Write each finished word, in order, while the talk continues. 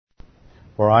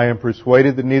For I am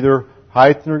persuaded that neither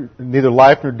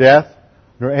life nor death,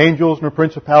 nor angels, nor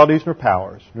principalities, nor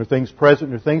powers, nor things present,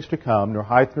 nor things to come, nor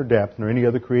height, nor depth, nor any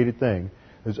other created thing,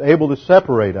 is able to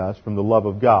separate us from the love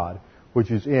of God, which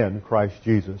is in Christ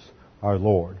Jesus our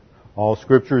Lord. All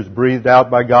Scripture is breathed out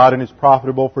by God and is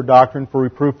profitable for doctrine, for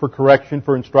reproof, for correction,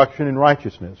 for instruction in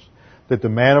righteousness, that the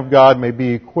man of God may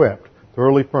be equipped,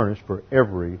 thoroughly furnished for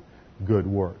every good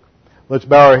work. Let's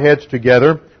bow our heads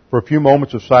together for a few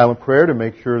moments of silent prayer to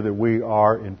make sure that we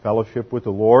are in fellowship with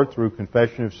the Lord through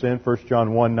confession of sin. 1 John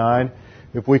 1:9.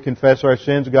 If we confess our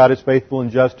sins, God is faithful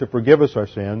and just to forgive us our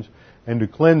sins and to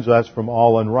cleanse us from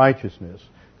all unrighteousness.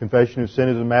 Confession of sin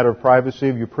is a matter of privacy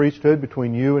of your priesthood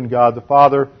between you and God the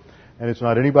Father, and it's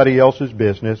not anybody else's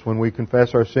business. When we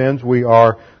confess our sins, we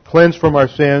are cleansed from our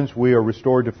sins, we are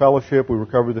restored to fellowship, we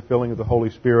recover the filling of the Holy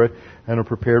Spirit, and are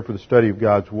prepared for the study of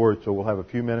God's Word. So we'll have a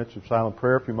few minutes of silent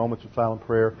prayer, a few moments of silent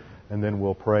prayer, and then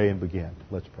we'll pray and begin.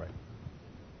 Let's pray.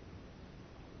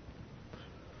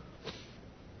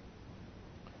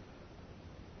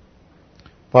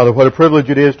 Father, what a privilege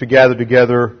it is to gather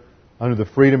together under the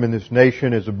freedom in this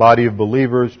nation as a body of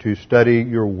believers to study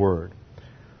your Word.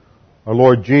 Our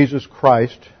Lord Jesus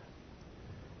Christ,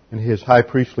 in His high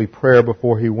priestly prayer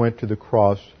before He went to the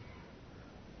cross,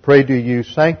 prayed to you,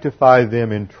 sanctify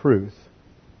them in truth.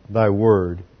 Thy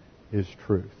Word is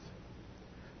truth.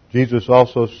 Jesus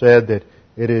also said that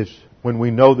it is when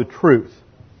we know the truth,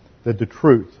 that the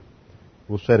truth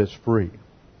will set us free.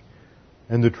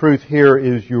 And the truth here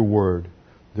is your Word,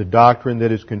 the doctrine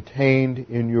that is contained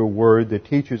in your Word that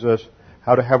teaches us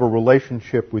how to have a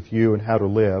relationship with you and how to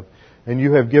live. And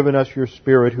you have given us your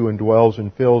Spirit who indwells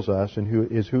and fills us and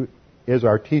who is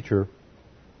our teacher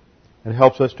and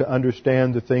helps us to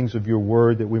understand the things of your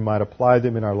Word that we might apply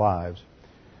them in our lives.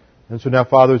 And so now,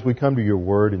 Father, as we come to your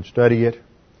Word and study it,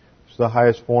 it's the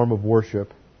highest form of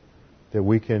worship that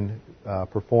we can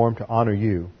perform to honor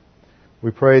you. We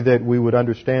pray that we would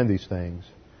understand these things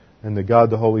and that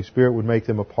God the Holy Spirit would make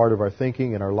them a part of our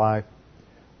thinking and our life,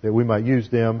 that we might use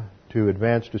them to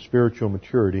advance to spiritual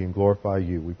maturity and glorify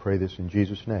you. We pray this in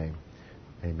Jesus' name.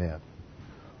 Amen.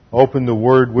 Open the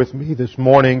Word with me this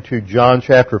morning to John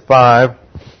chapter 5,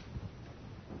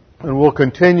 and we'll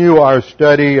continue our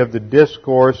study of the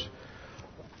discourse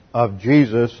of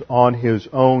Jesus on His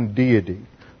own deity.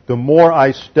 The more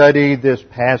I study this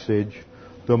passage,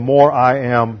 the more I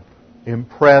am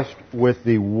impressed with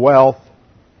the wealth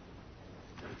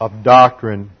of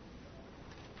doctrine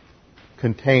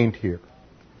contained here.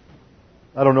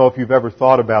 I don't know if you've ever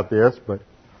thought about this, but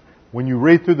when you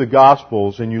read through the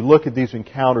Gospels and you look at these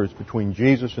encounters between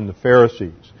Jesus and the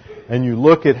Pharisees, and you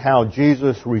look at how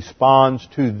Jesus responds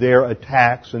to their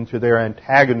attacks and to their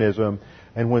antagonism,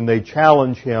 and when they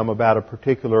challenge Him about a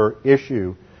particular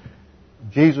issue,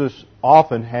 Jesus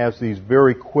often has these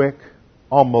very quick,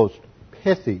 almost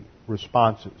pithy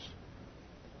responses.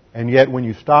 And yet when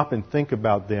you stop and think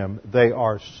about them, they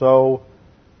are so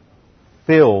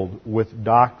filled with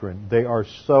doctrine.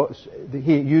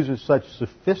 He uses such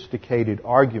sophisticated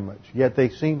arguments, yet they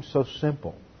seem so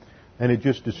simple. And it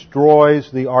just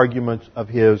destroys the arguments of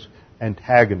his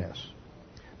antagonists.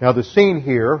 Now the scene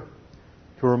here,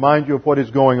 to remind you of what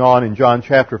is going on in John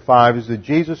chapter 5, is that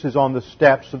Jesus is on the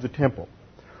steps of the temple.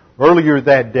 Earlier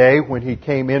that day, when He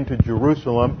came into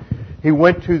Jerusalem, He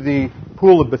went to the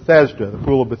Pool of Bethesda. The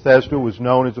Pool of Bethesda was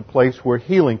known as a place where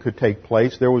healing could take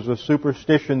place. There was a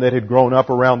superstition that had grown up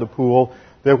around the pool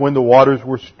that when the waters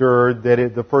were stirred,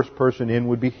 that the first person in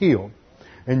would be healed.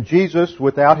 And Jesus,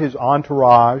 without His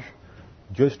entourage,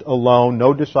 just alone,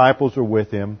 no disciples are with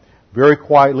Him, very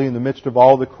quietly in the midst of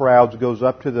all the crowds, goes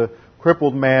up to the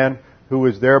crippled man who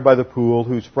is there by the pool,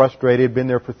 who's frustrated, been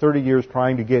there for 30 years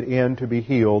trying to get in to be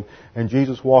healed. And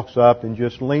Jesus walks up and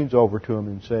just leans over to him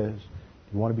and says,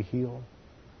 "You want to be healed?"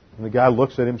 And the guy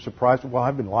looks at him surprised. "Well,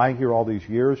 I've been lying here all these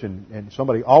years, and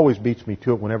somebody always beats me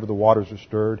to it whenever the waters are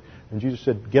stirred." And Jesus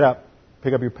said, "Get up,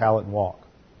 pick up your pallet and walk."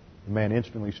 The man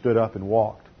instantly stood up and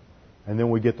walked. And then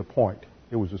we get the point.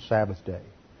 It was a Sabbath day.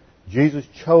 Jesus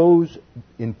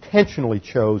intentionally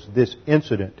chose this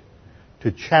incident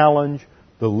to challenge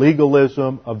the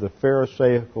legalism of the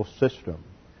Pharisaical system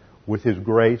with His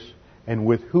grace and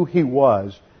with who He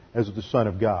was as the Son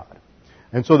of God.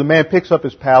 And so the man picks up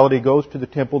his pallet, he goes to the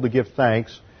temple to give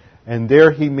thanks, and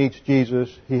there he meets Jesus.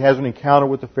 He has an encounter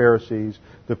with the Pharisees.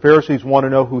 The Pharisees want to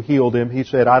know who healed him. He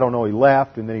said, "I don't know." He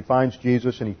left, and then he finds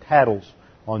Jesus and he tattles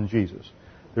on Jesus.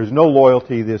 There's no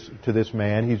loyalty to this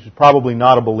man. He's probably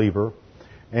not a believer.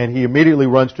 And he immediately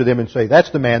runs to them and says, that's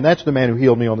the man who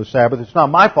healed me on the Sabbath. It's not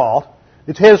my fault.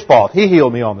 It's his fault. He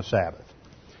healed me on the Sabbath.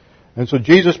 And so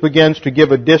Jesus begins to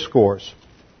give a discourse.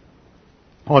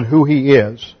 on who He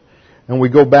is. And we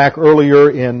go back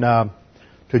earlier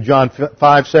to John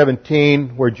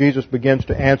 5:17, where Jesus begins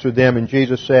to answer them, and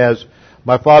Jesus says,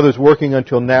 "My Father is working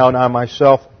until now, and I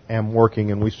myself am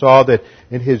working." And we saw that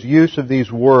in His use of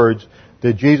these words,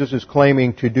 that Jesus is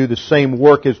claiming to do the same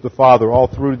work as the Father. All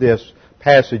through this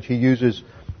passage, He uses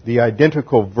the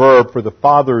identical verb for the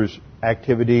Father's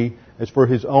activity as for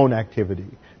His own activity.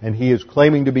 And He is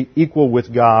claiming to be equal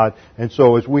with God. And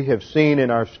so, as we have seen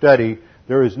in our study,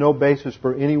 there is no basis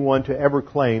for anyone to ever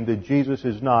claim that Jesus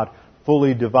is not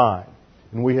fully divine.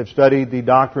 And we have studied the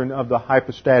doctrine of the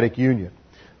hypostatic union.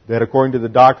 That according to the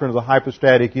doctrine of the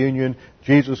hypostatic union,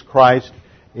 Jesus Christ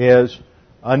is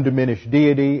undiminished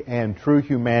deity and true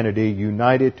humanity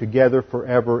united together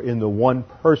forever in the one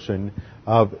person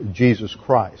of Jesus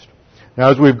Christ. Now,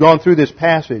 as we've gone through this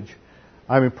passage,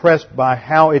 I'm impressed by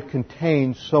how it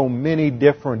contains so many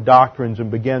different doctrines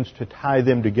and begins to tie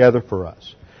them together for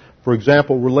us. For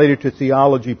example, related to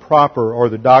theology proper, or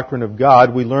the doctrine of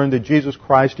God, we learn that Jesus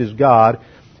Christ is God,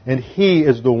 and He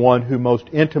is the one who most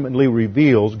intimately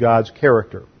reveals God's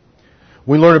character.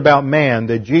 We learn about man,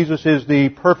 that Jesus is the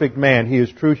perfect man. He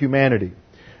is true humanity.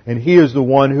 And He is the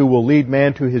one who will lead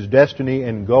man to his destiny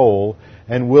and goal,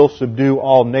 and will subdue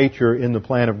all nature in the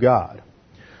plan of God.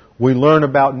 We learn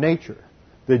about nature,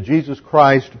 that Jesus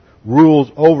Christ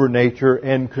rules over nature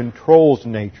and controls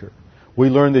nature. We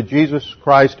learn that Jesus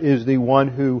Christ is the one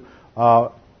who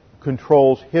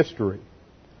controls history.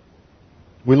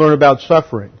 We learn about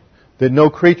suffering, that no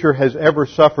creature has ever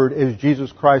suffered as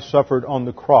Jesus Christ suffered on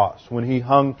the cross. When He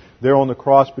hung there on the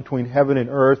cross between heaven and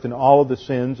earth, and all of the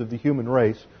sins of the human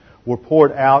race were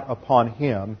poured out upon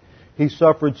Him, He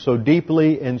suffered so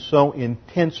deeply and so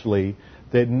intensely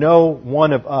that no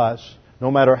one of us, no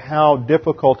matter how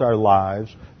difficult our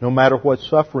lives, no matter what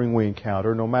suffering we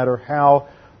encounter, no matter how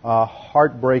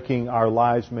heartbreaking our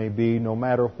lives may be, no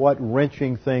matter what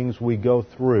wrenching things we go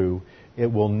through,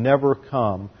 it will never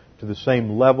come to the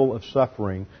same level of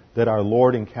suffering that our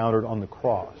Lord encountered on the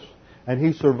cross. And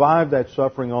He survived that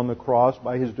suffering on the cross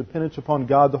by His dependence upon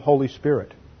God the Holy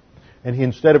Spirit. And He,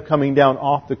 instead of coming down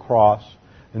off the cross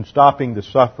and stopping the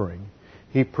suffering,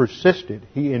 He persisted,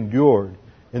 He endured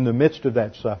in the midst of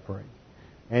that suffering.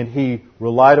 And He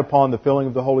relied upon the filling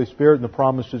of the Holy Spirit and the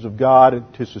promises of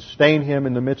God to sustain Him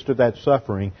in the midst of that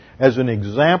suffering as an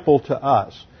example to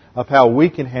us of how we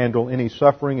can handle any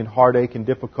suffering and heartache and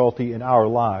difficulty in our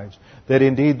lives. That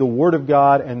indeed the Word of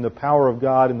God and the power of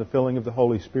God and the filling of the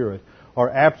Holy Spirit are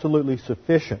absolutely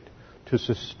sufficient to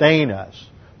sustain us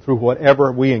through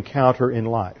whatever we encounter in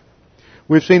life.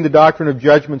 We've seen the doctrine of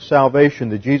judgment salvation,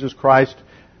 that Jesus Christ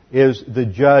is the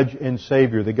judge and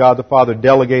Savior, that God the Father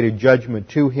delegated judgment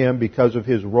to Him because of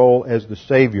His role as the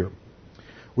Savior.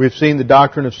 We've seen the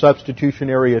doctrine of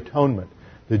substitutionary atonement,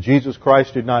 that Jesus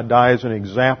Christ did not die as an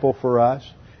example for us.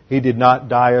 He did not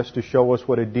die us to show us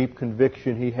what a deep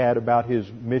conviction He had about His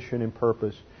mission and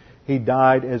purpose. He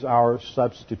died as our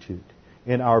substitute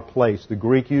in our place. The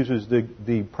Greek uses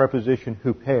the preposition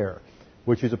huper,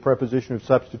 which is a preposition of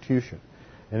substitution.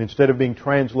 And instead of being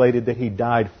translated that He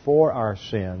died for our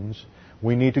sins,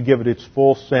 we need to give it its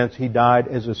full sense. He died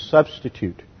as a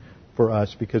substitute for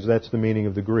us, because that's the meaning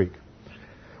of the Greek.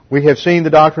 We have seen the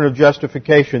doctrine of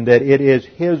justification, that it is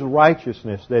His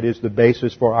righteousness that is the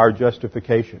basis for our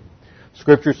justification.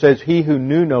 Scripture says, He who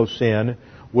knew no sin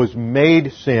was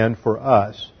made sin for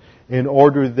us, in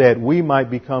order that we might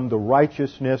become the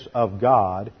righteousness of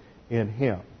God in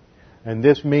Him. And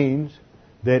this means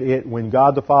that when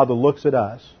God the Father looks at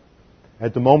us,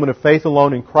 at the moment of faith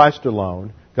alone in Christ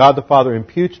alone, God the Father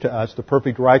imputes to us the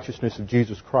perfect righteousness of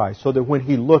Jesus Christ, so that when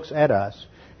He looks at us,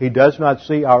 He does not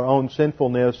see our own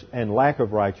sinfulness and lack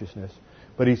of righteousness,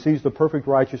 but He sees the perfect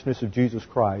righteousness of Jesus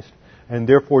Christ, and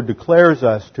therefore declares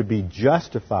us to be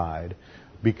justified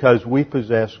because we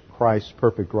possess Christ's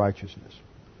perfect righteousness.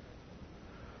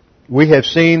 We have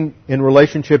seen in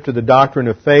relationship to the doctrine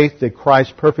of faith that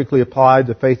Christ perfectly applied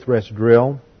the faith rest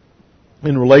drill.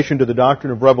 In relation to the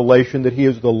doctrine of revelation, that He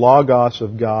is the Logos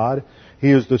of God.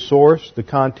 He is the source, the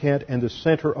content, and the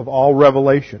center of all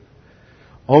revelation.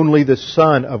 Only the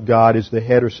Son of God is the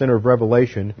head or center of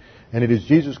revelation, and it is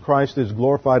Jesus Christ that is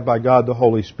glorified by God the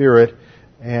Holy Spirit,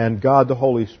 and God the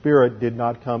Holy Spirit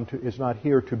is not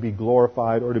here to be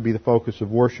glorified or to be the focus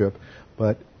of worship,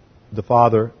 but the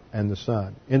Father and the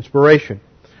Son. Inspiration.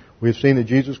 We have seen that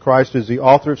Jesus Christ is the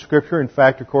author of Scripture. In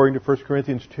fact, according to 1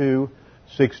 Corinthians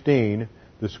 2:16,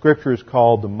 the Scripture is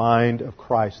called the mind of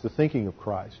Christ, the thinking of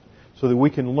Christ, so that we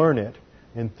can learn it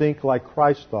and think like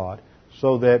Christ thought,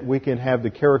 so that we can have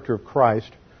the character of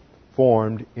Christ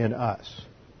formed in us.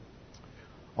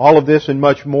 All of this and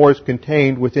much more is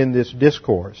contained within this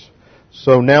discourse.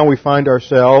 So now we find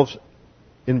ourselves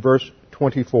in verse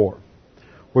 24,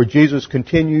 where Jesus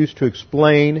continues to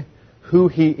explain who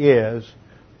He is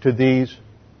to these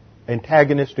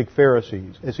antagonistic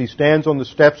Pharisees. As He stands on the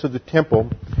steps of the temple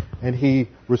and He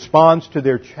responds to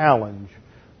their challenge,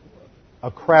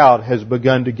 a crowd has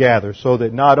begun to gather, so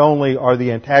that not only are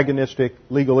the antagonistic,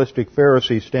 legalistic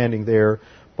Pharisees standing there,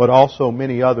 but also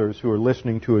many others who are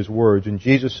listening to His words. And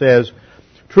Jesus says,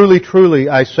 "Truly, truly,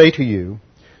 I say to you,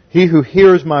 he who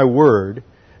hears my word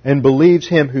and believes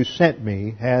Him who sent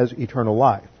me has eternal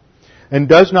life, and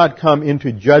does not come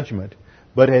into judgment,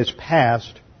 but has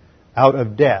passed out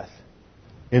of death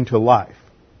into life."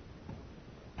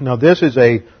 Now this is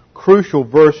a crucial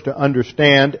verse to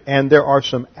understand, and there are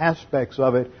some aspects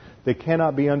of it that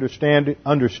cannot be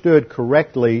understood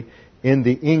correctly in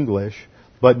the English,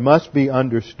 but must be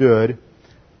understood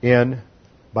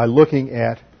by looking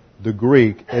at the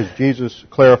Greek as Jesus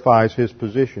clarifies His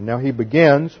position. Now He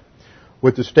begins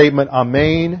with the statement,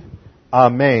 "Amen,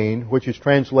 Amen," which is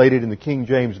translated in the King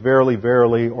James, "Verily,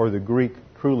 verily," or the Greek,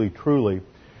 "Truly, truly."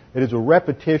 It is a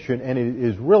repetition, and it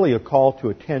is really a call to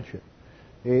attention.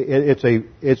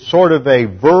 It's sort of a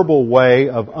verbal way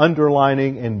of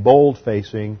underlining and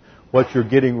bold-facing what you're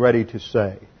getting ready to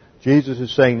say. Jesus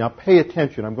is saying, now pay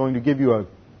attention. I'm going to give you a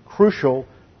crucial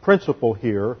principle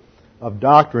here of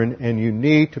doctrine, and you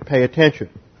need to pay attention.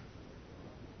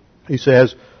 He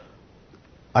says,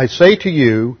 "I say to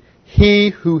you, he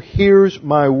who hears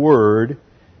my word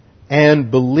and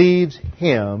believes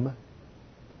Him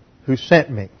who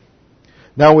sent me."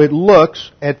 Now it looks,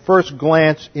 at first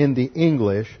glance in the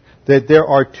English, that there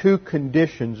are two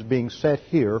conditions being set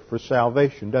here for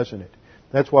salvation, doesn't it?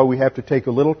 That's why we have to take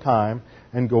a little time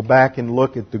and go back and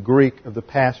look at the Greek of the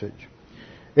passage.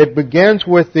 It begins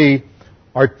with the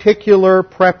articular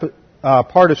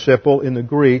participle in the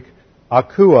Greek,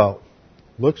 akouo.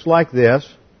 Looks like this.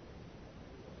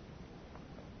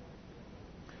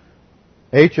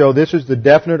 H-O, this is the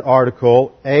definite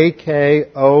article,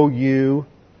 A-K-O-U,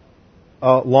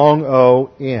 long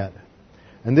O-N.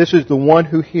 And this is the one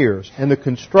who hears. And the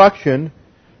construction,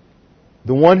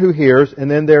 the one who hears,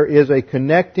 and then there is a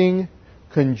connecting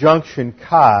conjunction,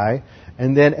 kai,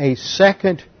 and then a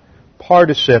second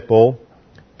participle,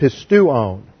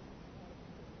 pisteuon.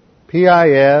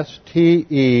 P-I-S-T-E-U-O-N.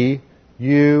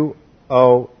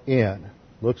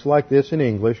 Looks like this in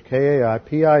English,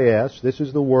 K-A-I-P-I-S. This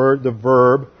is the word, the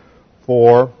verb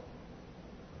for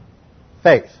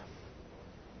faith.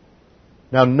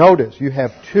 Now notice, you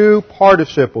have two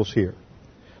participles here.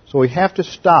 So we have to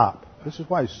stop. This is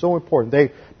why it's so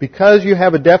important. Because you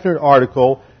have a definite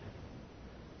article,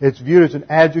 it's viewed as an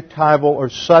adjectival or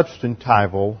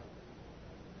substantival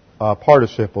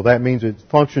participle. That means it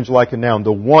functions like a noun.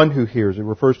 The one who hears. It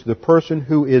refers to the person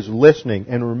who is listening.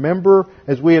 And remember,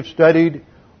 as we have studied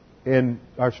in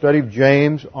our study of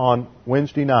James on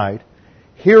Wednesday night,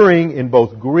 hearing in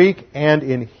both Greek and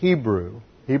in Hebrew,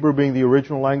 Hebrew being the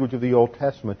original language of the Old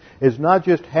Testament, is not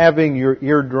just having your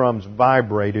eardrums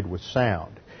vibrated with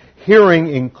sound.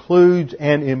 Hearing includes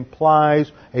and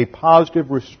implies a positive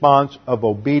response of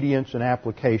obedience and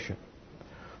application.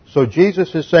 So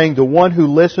Jesus is saying, the one who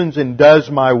listens and does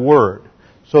my word.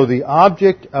 So the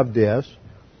object of this,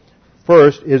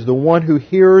 first, is the one who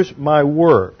hears my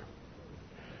word.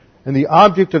 And the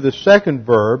object of the second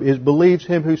verb is believes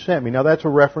Him who sent me. Now that's a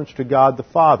reference to God the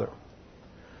Father.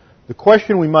 The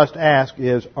question we must ask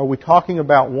is, are we talking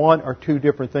about one or two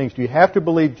different things? Do you have to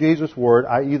believe Jesus' word,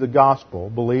 i.e. the gospel?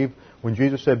 Believe, when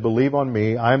Jesus said, "Believe on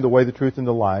me, I am the way, the truth, and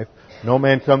the life. No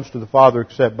man comes to the Father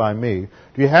except by me."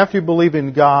 Do you have to believe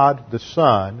in God the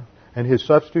Son and His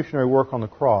substitutionary work on the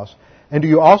cross? And do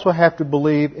you also have to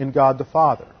believe in God the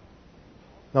Father?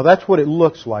 Now that's what it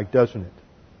looks like, doesn't it?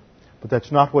 But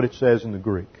that's not what it says in the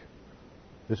Greek.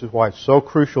 This is why it's so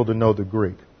crucial to know the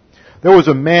Greek. There was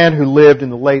a man who lived in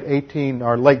the late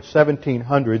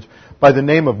 1700s by the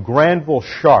name of Granville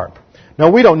Sharp. Now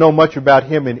we don't know much about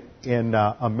him in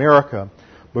America,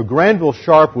 but Granville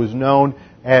Sharp was known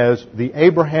as the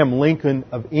Abraham Lincoln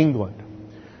of England.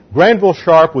 Granville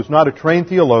Sharp was not a trained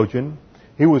theologian.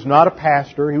 He was not a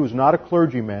pastor. He was not a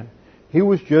clergyman. He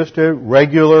was just a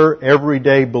regular,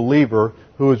 everyday believer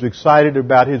who was excited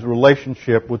about his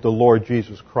relationship with the Lord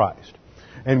Jesus Christ.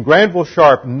 And Granville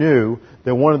Sharp knew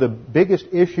that one of the biggest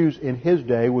issues in his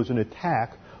day was an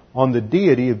attack on the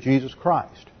deity of Jesus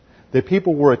Christ. That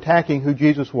people were attacking who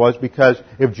Jesus was, because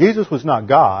if Jesus was not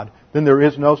God, then there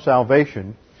is no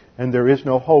salvation and there is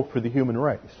no hope for the human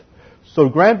race. So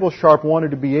Granville Sharp wanted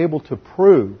to be able to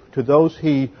prove to those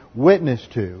he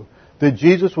witnessed to that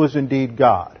Jesus was indeed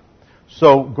God.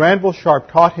 So Granville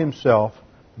Sharp taught himself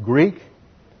Greek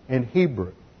and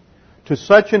Hebrew to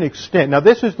such an extent. Now,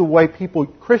 this is the way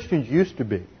Christians used to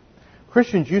be.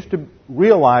 Christians used to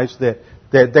realize that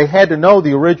they had to know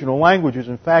the original languages.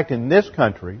 In fact, in this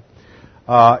country,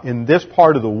 in this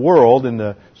part of the world, in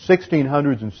the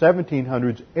 1600s and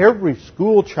 1700s, every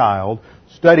school child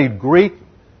studied Greek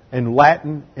and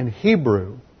Latin and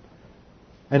Hebrew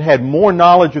and had more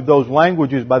knowledge of those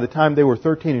languages by the time they were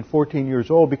 13 and 14 years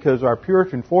old, because our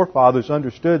Puritan forefathers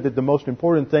understood that the most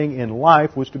important thing in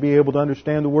life was to be able to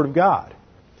understand the Word of God.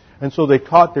 And so they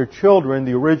taught their children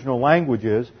the original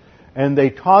languages, and they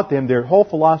taught them, their whole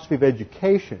philosophy of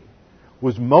education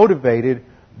was motivated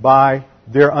by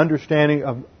their understanding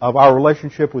of our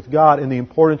relationship with God and the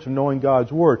importance of knowing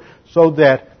God's Word. So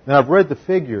that, and I've read the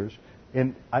figures,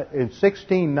 in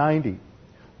 1690,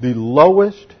 the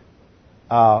lowest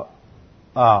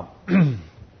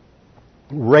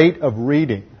rate of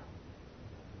reading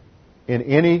in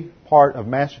any part of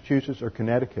Massachusetts or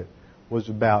Connecticut was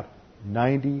about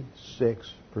 96%.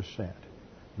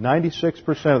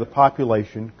 96% of the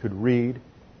population could read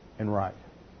and write.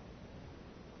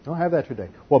 Don't have that today.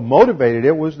 What motivated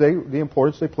it was the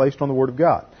importance they placed on the Word of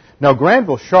God. Now,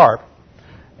 Granville Sharp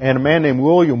and a man named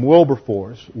William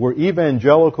Wilberforce were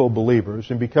evangelical believers,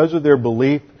 and because of their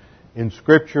belief in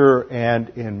Scripture and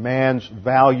in man's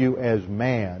value as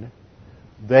man,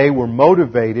 they were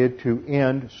motivated to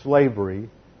end slavery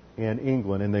in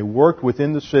England. And they worked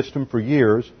within the system for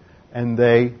years, and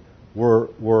they were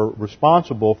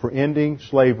responsible for ending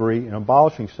slavery and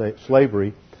abolishing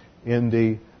slavery in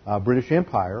the British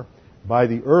Empire by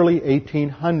the early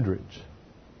 1800s.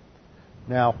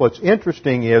 Now, what's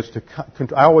interesting is,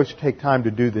 I always take time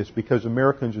to do this because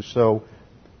Americans are so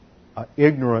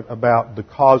ignorant about the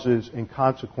causes and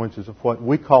consequences of what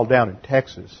we call down in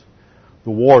Texas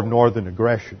the War of Northern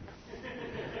Aggression.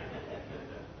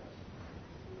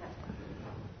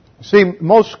 See,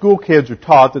 most school kids are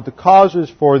taught that the causes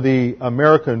for the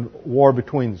American war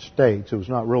between the states, it was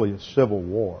not really a civil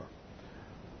war,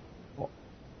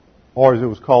 or as it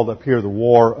was called up here, the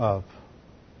war of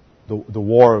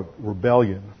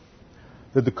rebellion,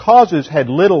 that the causes had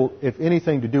little, if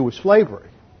anything, to do with slavery.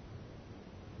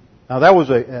 Now, that was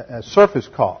a surface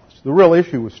cause. The real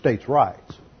issue was states'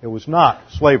 rights. It was not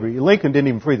slavery. Lincoln didn't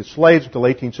even free the slaves until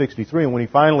 1863, and when he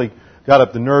finally got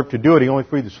up the nerve to do it, he only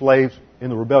freed the slaves in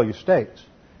the rebellious states.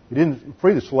 He didn't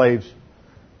free the slaves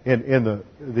in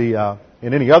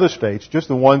any other states, just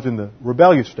the ones in the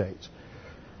rebellious states.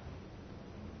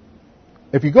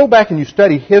 If you go back and you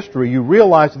study history, you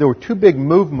realize that there were two big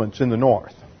movements in the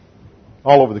North,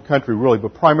 all over the country really,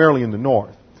 but primarily in the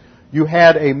North. You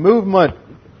had a movement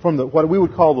from what we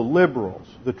would call the liberals,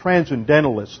 the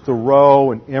transcendentalists,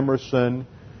 Thoreau and Emerson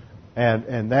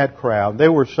and that crowd. They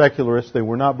were secularists, they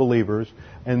were not believers,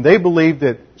 and they believed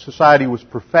that society was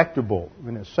perfectible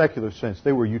in a secular sense.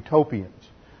 They were utopians.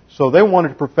 So they wanted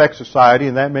to perfect society,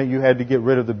 and that meant you had to get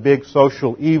rid of the big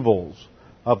social evils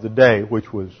of the day,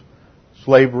 which was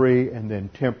slavery and then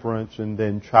temperance and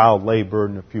then child labor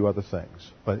and a few other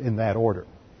things, but in that order.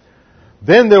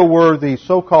 Then there were the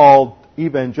so-called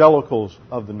evangelicals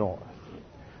of the North.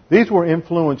 These were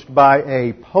influenced by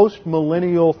a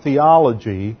post-millennial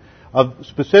theology of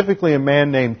specifically a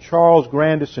man named Charles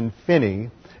Grandison Finney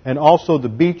and also the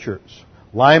Beechers.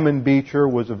 Lyman Beecher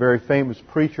was a very famous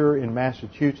preacher in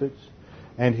Massachusetts,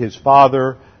 and his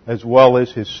father as well as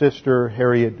his sister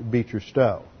Harriet Beecher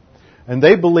Stowe. And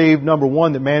they believed, number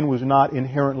one, that man was not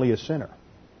inherently a sinner.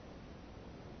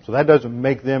 So that doesn't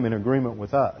make them in agreement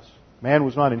with us. Man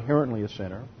was not inherently a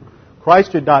sinner.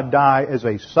 Christ did not die as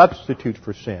a substitute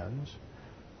for sins,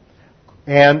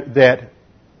 and that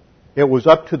it was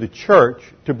up to the church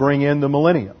to bring in the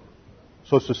millennium.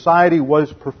 So society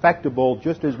was perfectible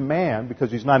just as man,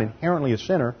 because he's not inherently a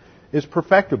sinner, is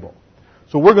perfectible.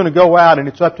 So we're going to go out, and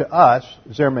it's up to us,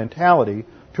 is their mentality,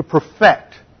 to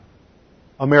perfect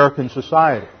American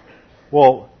society.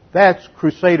 Well, that's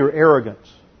Crusader arrogance.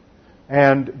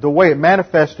 And the way it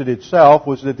manifested itself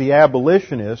was that the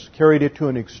abolitionists carried it to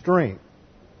an extreme.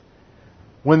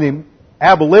 When the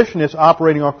abolitionists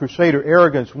operating on Crusader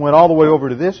arrogance went all the way over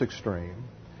to this extreme,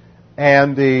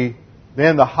 and then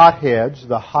the hotheads,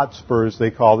 the Hotspurs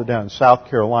they called it down in South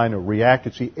Carolina,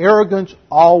 reacted. See, arrogance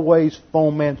always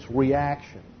foments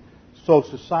reaction. So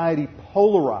society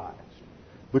polarized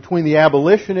between the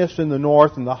abolitionists in the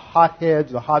North and the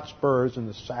hotheads, the Hotspurs in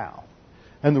the South.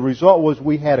 And the result was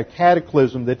we had a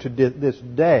cataclysm that to this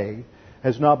day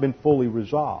has not been fully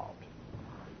resolved.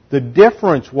 The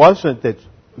difference wasn't that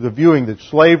the viewing that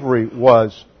slavery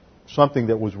was something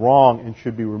that was wrong and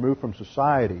should be removed from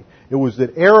society. It was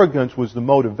that arrogance was the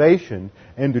motivation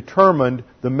and determined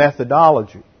the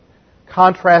methodology.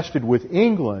 Contrasted with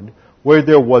England, where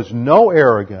there was no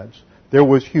arrogance. There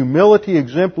was humility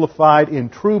exemplified in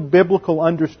true biblical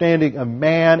understanding of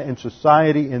man and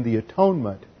society and the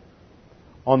atonement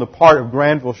on the part of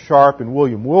Granville Sharp and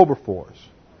William Wilberforce.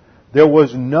 There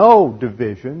was no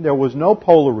division, there was no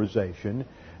polarization,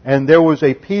 and there was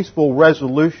a peaceful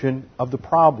resolution of the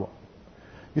problem.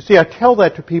 You see, I tell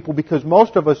that to people because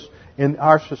most of us in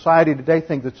our society today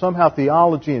think that somehow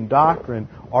theology and doctrine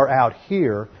are out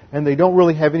here, and they don't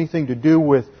really have anything to do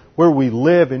with where we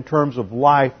live in terms of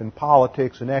life and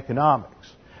politics and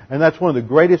economics. And that's one of the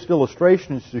greatest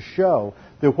illustrations to show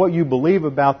that what you believe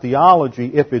about theology,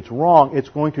 if it's wrong, it's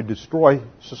going to destroy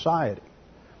society.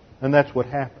 And that's what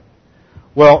happened.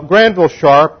 Well, Granville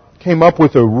Sharp came up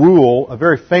with a rule, a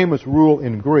very famous rule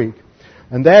in Greek,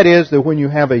 and that is that when you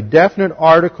have a definite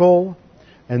article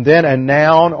and then a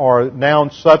noun or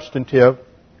noun substantive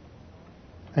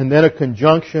and then a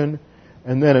conjunction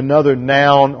and then another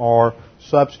noun or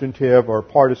substantive or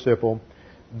participle,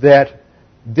 that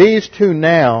these two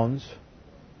nouns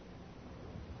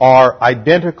are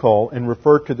identical and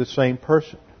refer to the same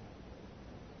person.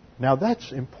 Now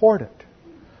that's important.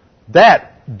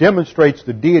 That demonstrates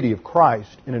the deity of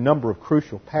Christ in a number of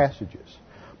crucial passages.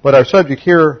 But our subject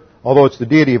here, although it's the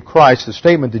deity of Christ, the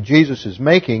statement that Jesus is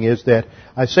making is that,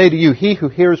 I say to you, he who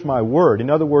hears my word, in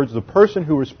other words, the person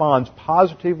who responds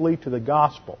positively to the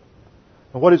gospel.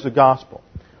 And what is the gospel?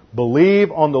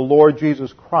 Believe on the Lord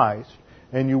Jesus Christ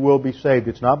and you will be saved.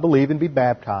 It's not believe and be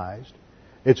baptized.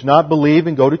 It's not believe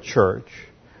and go to church.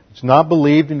 It's not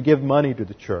believe and give money to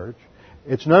the church.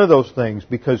 It's none of those things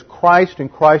because Christ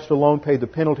and Christ alone paid the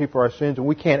penalty for our sins and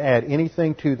we can't add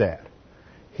anything to that.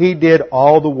 He did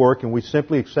all the work and we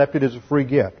simply accept it as a free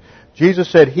gift.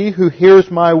 Jesus said, he who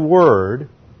hears my word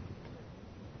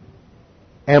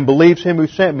and believes him who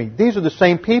sent me. These are the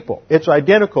same people. It's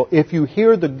identical. If you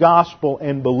hear the gospel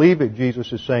and believe it,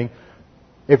 Jesus is saying,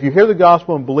 if you hear the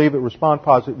gospel and believe it, respond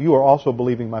positive, you are also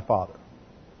believing my Father.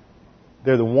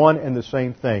 They're the one and the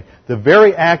same thing. The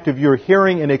very act of your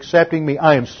hearing and accepting me,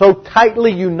 I am so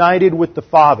tightly united with the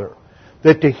Father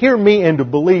that to hear me and to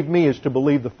believe me is to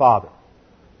believe the Father.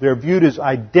 They're viewed as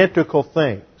identical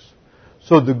things.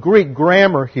 So the Greek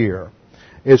grammar here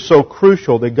is so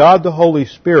crucial that God the Holy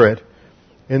Spirit,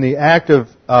 in the act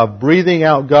of breathing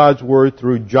out God's Word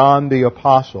through John the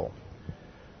Apostle,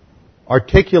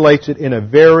 articulates it in a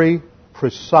very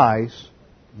precise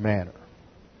manner.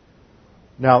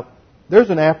 Now, there's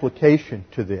an application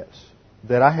to this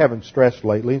that I haven't stressed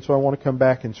lately, and so I want to come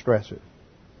back and stress it.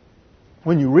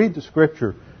 When you read the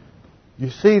Scripture, you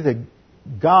see that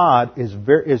God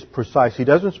is precise. He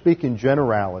doesn't speak in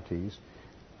generalities.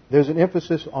 There's an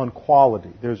emphasis on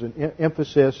quality. There's an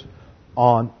emphasis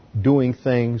on doing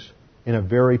things in a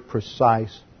very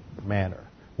precise manner.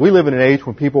 We live in an age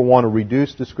when people want to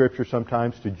reduce the Scripture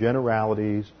sometimes to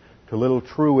generalities, to little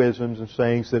truisms and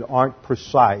sayings that aren't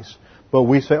precise. But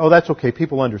we say, oh, that's okay,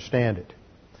 people understand it.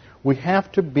 We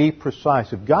have to be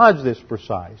precise. If God's this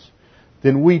precise,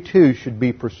 then we too should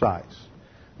be precise.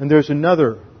 And there's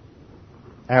another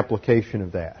application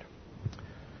of that.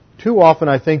 Too often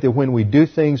I think that when we do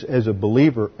things as a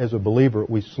believer,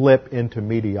 we slip into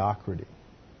mediocrity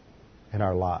in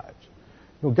our lives.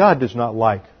 You know, God does not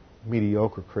like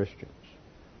mediocre Christians.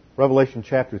 Revelation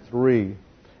chapter 3,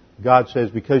 God says,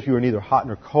 because you are neither hot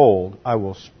nor cold, I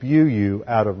will spew you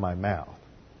out of my mouth.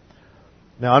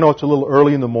 Now, I know it's a little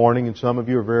early in the morning and some of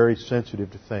you are very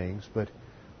sensitive to things, but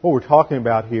what we're talking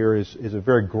about here is a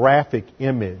very graphic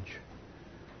image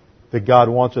that God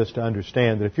wants us to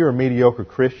understand. That if you're a mediocre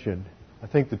Christian, I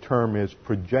think the term is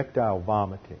projectile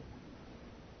vomiting.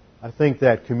 I think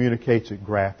that communicates it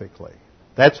graphically.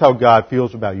 That's how God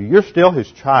feels about you. You're still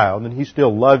His child and He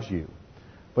still loves you,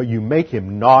 but you make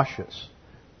Him nauseous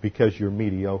because you're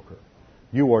mediocre.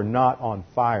 You are not on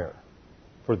fire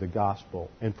for the gospel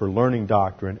and for learning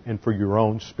doctrine and for your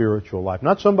own spiritual life.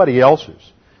 Not somebody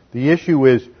else's. The issue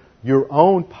is your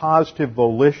own positive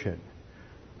volition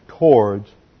towards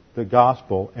the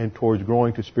gospel and towards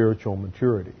growing to spiritual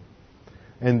maturity.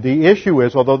 And the issue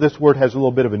is, although this word has a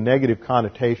little bit of a negative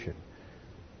connotation,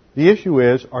 the issue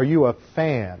is, are you a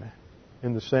fan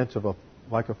in the sense of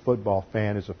like a football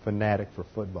fan is a fanatic for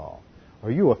football?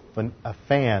 Are you a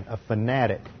fan, a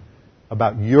fanatic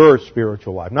about your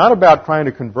spiritual life? Not about trying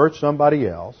to convert somebody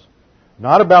else,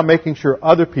 not about making sure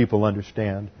other people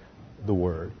understand the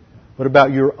Word, but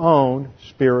about your own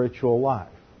spiritual life.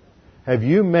 Have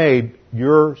you made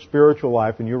your spiritual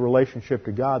life and your relationship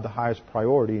to God the highest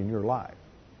priority in your life?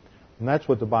 And that's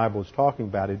what the Bible is talking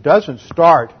about. It doesn't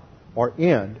start or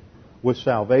end with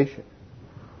salvation.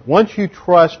 Once you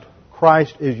trust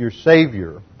Christ as your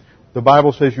Savior, the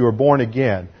Bible says you are born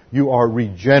again. You are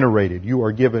regenerated. You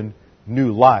are given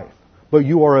new life. But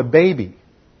you are a baby.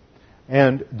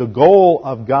 And the goal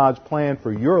of God's plan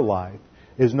for your life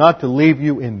is not to leave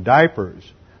you in diapers,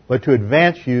 but to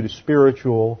advance you to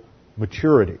spiritual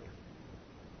maturity.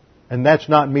 And that's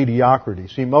not mediocrity.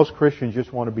 See, most Christians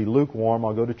just want to be lukewarm.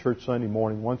 I'll go to church Sunday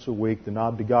morning once a week, the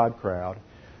nod to God crowd,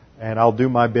 and I'll do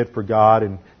my bit for God,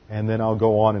 and then I'll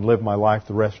go on and live my life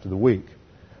the rest of the week.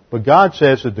 But God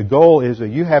says that the goal is that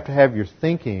you have to have your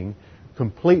thinking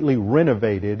completely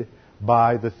renovated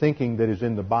by the thinking that is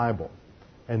in the Bible.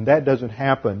 And that doesn't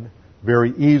happen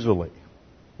very easily.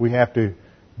 We have to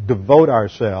devote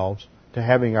ourselves to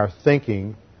having our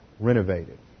thinking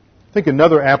renovated. I think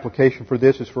another application for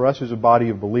this is for us as a body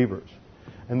of believers.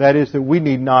 And that is that we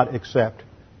need not accept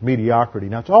mediocrity.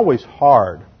 Now, it's always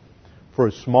hard for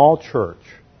a small church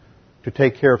to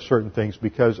take care of certain things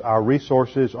because our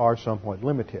resources are somewhat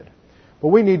limited. But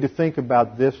we need to think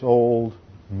about this old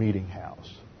meeting house.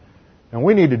 And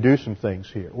we need to do some things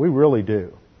here. We really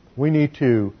do. We need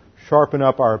to sharpen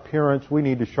up our appearance. We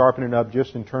need to sharpen it up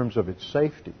just in terms of its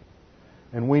safety.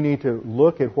 And we need to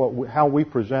look at how we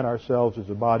present ourselves as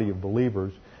a body of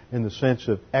believers in the sense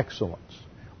of excellence.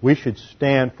 We should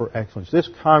stand for excellence. This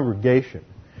congregation,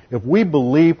 if we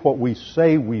believe what we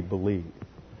say we believe,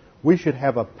 we should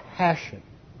have a passion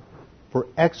for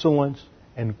excellence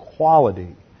and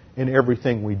quality in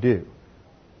everything we do.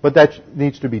 But that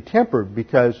needs to be tempered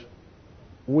because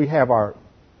we have our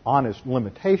honest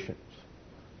limitations.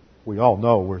 We all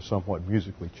know we're a somewhat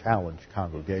musically challenged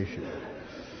congregation.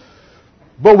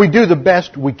 But we do the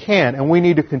best we can, and we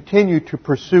need to continue to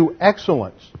pursue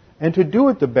excellence and to do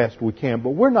it the best we can.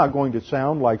 But we're not going to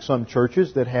sound like some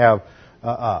churches that have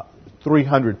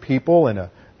 300 people and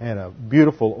a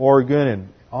beautiful organ and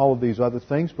all of these other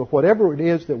things. But whatever it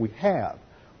is that we have,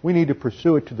 we need to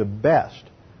pursue it to the best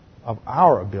of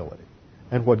our ability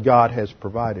and what God has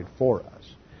provided for us.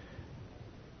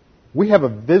 We have a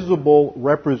visible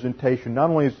representation not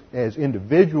only as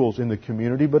individuals in the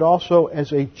community, but also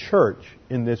as a church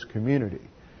in this community.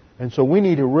 And so we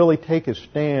need to really take a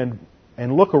stand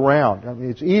and look around. I mean,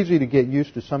 it's easy to get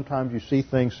used to sometimes you see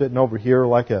things sitting over here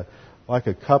like a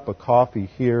cup of coffee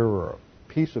here or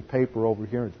a piece of paper over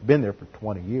here. It's been there for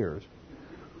 20 years.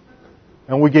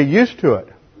 And we get used to it.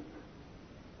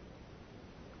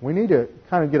 We need to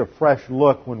kind of get a fresh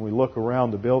look when we look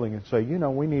around the building and say,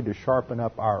 we need to sharpen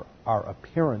up our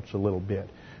appearance a little bit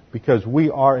because we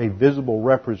are a visible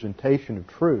representation of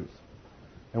truth.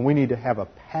 And we need to have a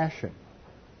passion.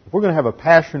 If we're going to have a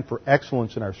passion for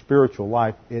excellence in our spiritual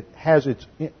life, it has its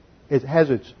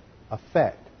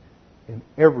effect in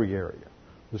every area.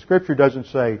 The Scripture doesn't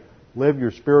say, live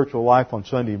your spiritual life on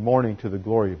Sunday morning to the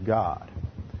glory of God.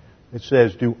 It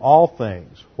says, do all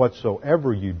things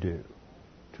whatsoever you do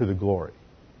to the glory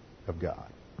of God.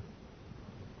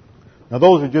 Now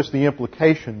those are just the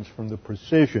implications from the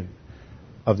precision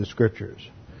of the Scriptures.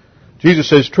 Jesus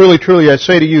says, truly, truly, I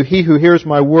say to you, he who hears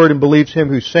my word and believes him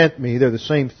who sent me, they're the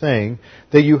same thing,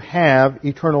 that you have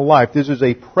eternal life. This is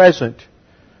a present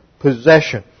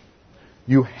possession.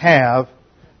 You have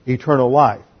eternal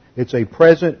life. It's a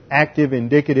present active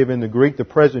indicative in the Greek, the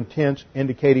present tense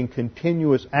indicating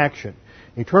continuous action.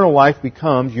 Eternal life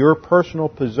becomes your personal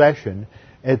possession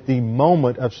at the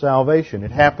moment of salvation.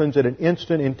 It happens at an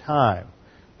instant in time,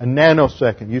 a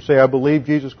nanosecond. You say, I believe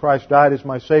Jesus Christ died as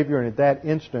my Savior, and at that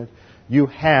instant you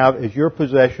have as your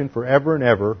possession forever and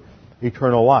ever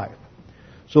eternal life.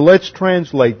 So let's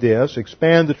translate this,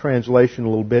 expand the translation a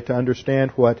little bit to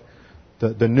understand what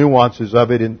the nuances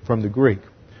of it from the Greek.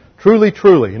 Truly,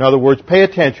 truly. In other words, pay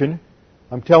attention.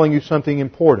 I'm telling you something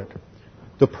important.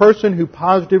 The person who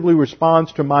positively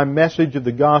responds to my message of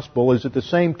the gospel is at the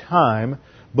same time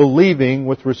believing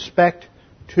with respect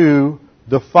to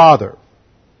the Father.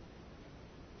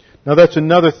 Now that's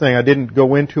another thing I didn't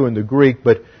go into in the Greek,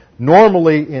 but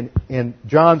normally in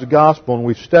John's gospel, and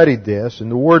we've studied this, and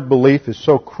the word belief is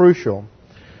so crucial,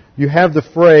 you have the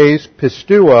phrase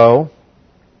pisteuo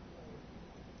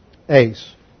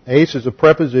eis. Eis is a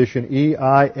preposition,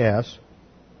 E-I-S,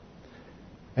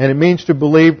 and it means to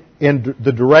believe in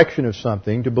the direction of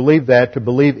something, to believe that, to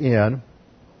believe in.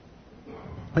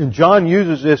 And John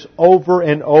uses this over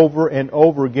and over and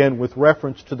over again with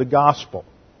reference to the gospel.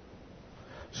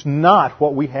 It's not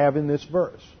what we have in this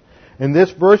verse. In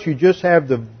this verse, you just have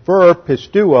the verb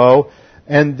pisteuo,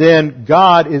 and then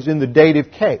God is in the dative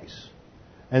case.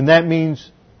 And that means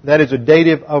that is a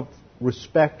dative of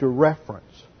respect or reference.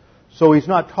 So he's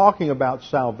not talking about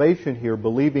salvation here,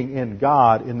 believing in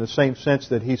God in the same sense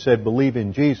that he said believe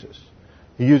in Jesus.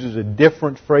 He uses a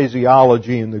different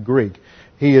phraseology in the Greek.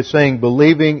 He is saying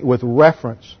believing with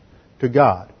reference to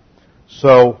God.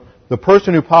 So, the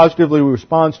person who positively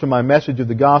responds to my message of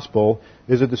the gospel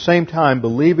is at the same time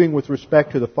believing with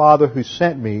respect to the Father who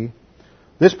sent me.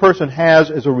 This person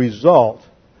has, as a result,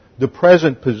 the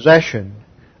present possession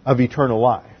of eternal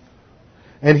life.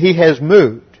 And he has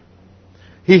moved.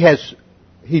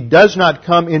 He does not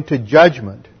come into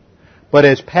judgment, but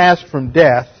has passed from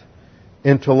death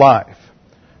into life.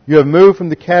 You have moved from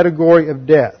the category of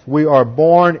death. We are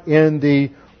born in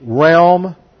the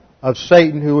realm of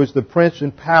Satan, who is the prince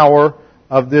and power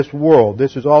of this world.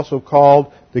 This is also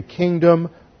called the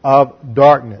kingdom of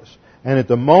darkness. And at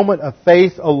the moment of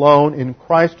faith alone, in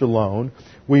Christ alone,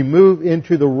 we move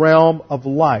into the realm of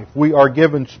life. We are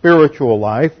given spiritual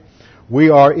life.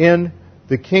 We are in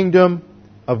the kingdom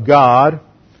of God,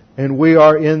 and we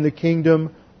are in the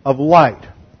kingdom of light.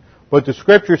 But the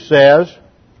Scripture says,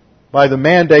 by the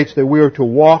mandates that we are to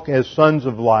walk as sons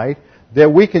of light,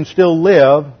 that we can still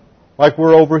live like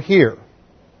we're over here.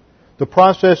 The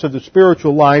process of the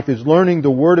spiritual life is learning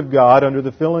the Word of God under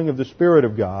the filling of the Spirit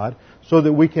of God so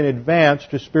that we can advance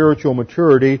to spiritual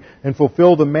maturity and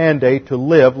fulfill the mandate to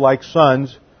live like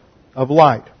sons of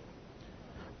light.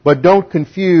 But don't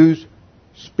confuse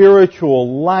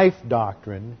spiritual life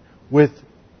doctrine with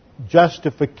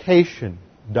justification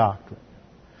doctrine.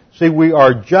 See, we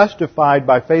are justified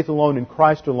by faith alone in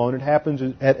Christ alone. It happens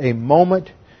at a moment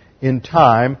in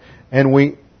time, and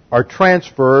we are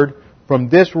transferred from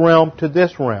this realm to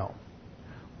this realm.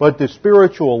 But the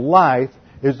spiritual life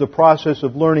is the process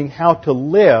of learning how to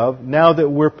live now that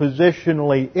we're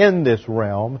positionally in this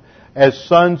realm as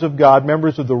sons of God,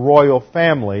 members of the royal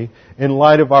family, in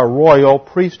light of our royal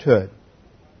priesthood.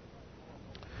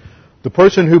 The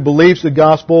person who believes the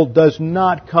gospel does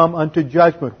not come unto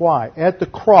judgment. Why? At the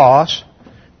cross,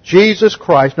 Jesus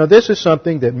Christ, now this is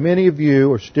something that many of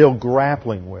you are still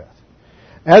grappling with.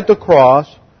 At the cross,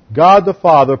 God the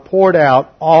Father poured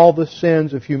out all the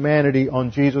sins of humanity on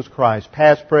Jesus Christ,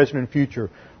 past, present, and future.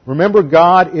 Remember,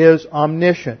 God is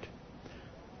omniscient.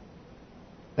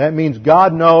 That means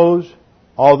God knows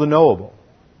all the knowable.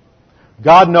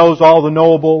 God knows all the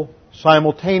knowable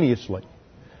simultaneously.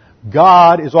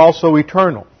 God is also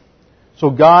eternal. So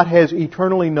God has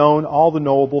eternally known all the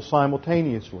knowable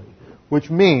simultaneously, which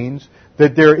means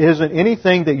that there isn't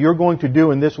anything that you're going to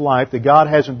do in this life that God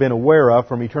hasn't been aware of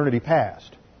from eternity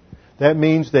past. That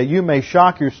means that you may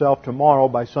shock yourself tomorrow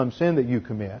by some sin that you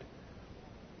commit,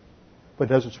 but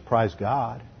it doesn't surprise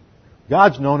God.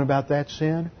 God's known about that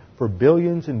sin for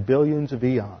billions and billions of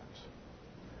eons.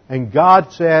 And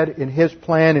God said in His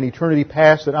plan in eternity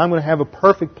past that I'm going to have a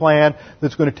perfect plan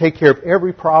that's going to take care of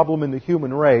every problem in the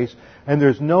human race, and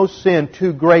there's no sin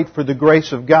too great for the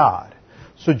grace of God.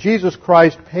 So Jesus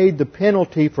Christ paid the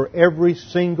penalty for every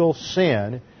single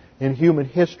sin in human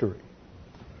history.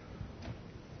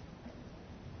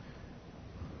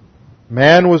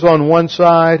 Man was on one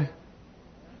side,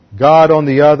 God on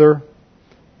the other,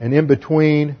 and in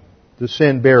between the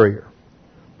sin barrier.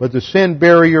 But the sin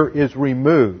barrier is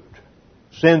removed.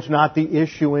 Sin's not the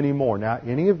issue anymore. Now,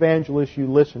 any evangelist you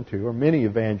listen to, or many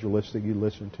evangelists that you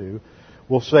listen to,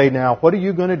 will say, now, what are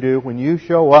you going to do when you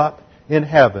show up in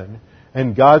heaven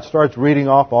and God starts reading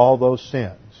off all those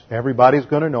sins? Everybody's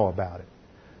going to know about it.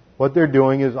 What they're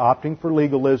doing is opting for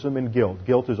legalism and guilt.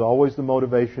 Guilt is always the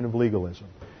motivation of legalism.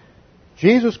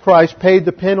 Jesus Christ paid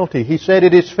the penalty. He said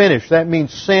it is finished. That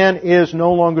means sin is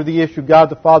no longer the issue. God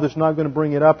the Father is not going to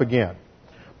bring it up again.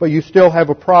 But you still have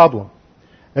a problem.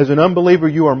 As an unbeliever,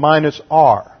 you are minus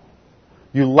R.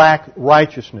 You lack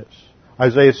righteousness.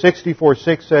 Isaiah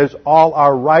 64:6 says, all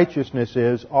our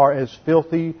righteousnesses are as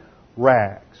filthy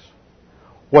rags.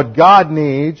 What God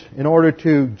needs in order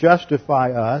to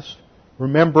justify us,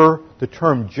 remember the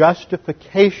term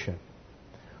justification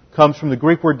comes from the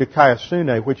Greek word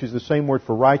dikaiosune, which is the same word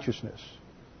for righteousness.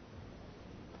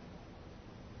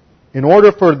 In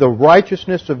order for the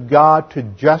righteousness of God to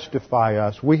justify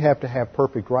us, we have to have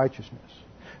perfect righteousness.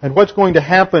 And what's going to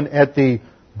happen at the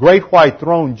great white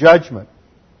throne judgment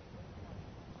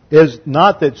is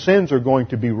not that sins are going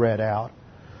to be read out,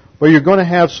 but you're going to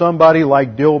have somebody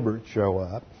like Dilbert show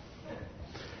up.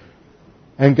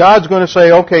 And God's going to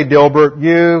say, okay, Dilbert,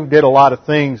 you did a lot of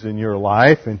things in your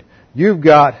life, and you've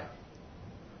got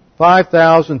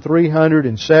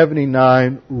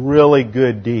 5,379 really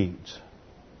good deeds.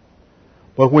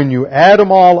 But when you add them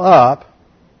all up,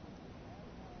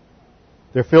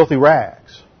 they're filthy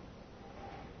rags.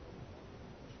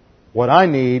 What I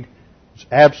need is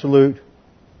absolute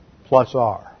plus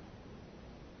R.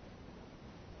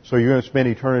 So you're going to spend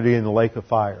eternity in the lake of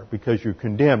fire because you're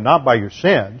condemned not by your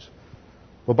sins,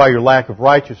 but by your lack of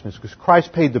righteousness. Because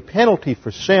Christ paid the penalty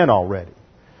for sin already.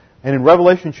 And in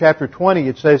Revelation chapter 20,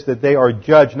 it says that they are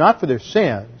judged not for their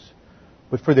sins,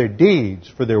 but for their deeds,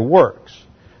 for their works.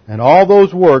 And all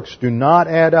those works do not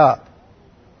add up,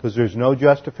 because there's no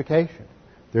justification.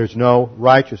 There's no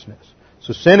righteousness.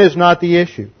 So sin is not the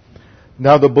issue.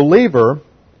 Now the believer,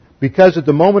 because at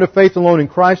the moment of faith alone in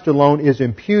Christ alone is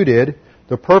imputed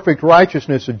the perfect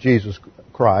righteousness of Jesus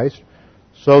Christ,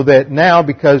 so that now,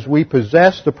 because we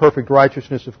possess the perfect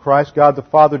righteousness of Christ, God the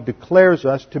Father declares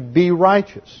us to be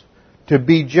righteous, to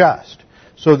be just.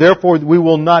 So therefore we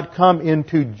will not come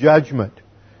into judgment.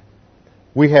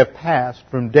 We have passed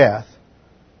from death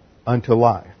unto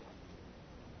life.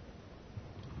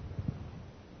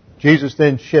 Jesus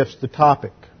then shifts the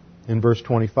topic in verse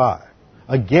 25.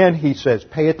 Again he says,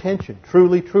 pay attention.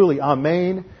 Truly, truly,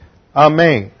 amen,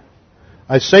 amen.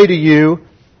 I say to you,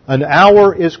 an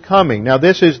hour is coming. Now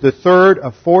this is the third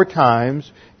of 4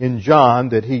 times in John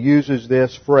that he uses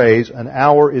this phrase, an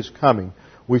hour is coming.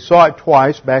 We saw it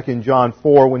twice back in John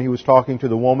 4 when he was talking to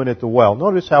the woman at the well.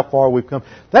 Notice how far we've come.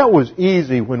 That was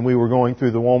easy when we were going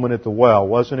through the woman at the well,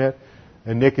 wasn't it?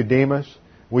 And Nicodemus.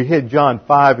 We hit John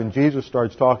 5 and Jesus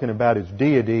starts talking about His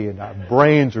deity and our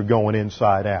brains are going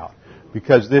inside out.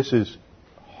 Because this is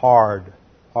hard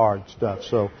stuff.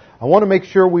 So I want to make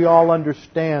sure we all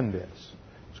understand this.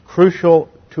 It's crucial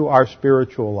to our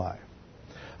spiritual life.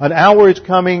 An hour is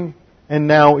coming and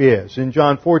now is. In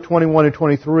John 4:21 and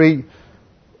 23,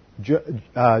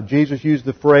 Jesus used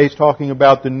the phrase talking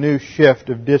about the new shift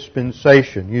of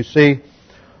dispensation. You see,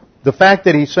 the fact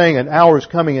that He's saying an hour is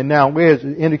coming and now is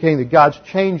indicating that God's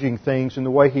changing things in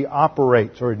the way He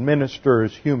operates or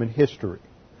administers human history.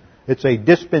 It's a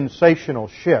dispensational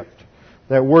shift.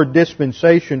 That word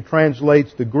dispensation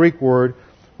translates the Greek word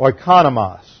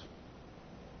oikonomos.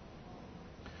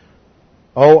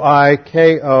 O-I-K-O-N-O-M-O-S,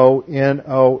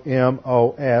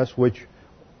 which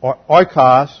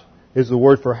oikos is the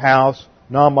word for house,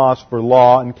 nomos for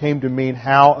law, and came to mean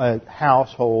how a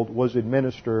household was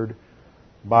administered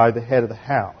by the head of the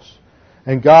house.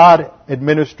 And God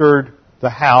administered the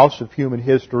house of human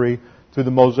history through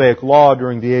the Mosaic Law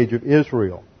during the age of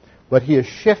Israel. But He is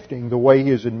shifting the way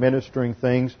He is administering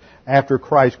things after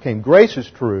Christ came. Grace is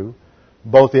true,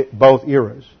 both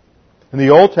eras. In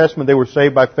the Old Testament, they were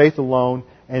saved by faith alone,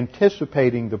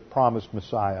 anticipating the promised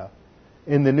Messiah.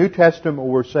 In the New Testament,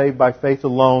 we're saved by faith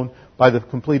alone, by the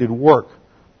completed work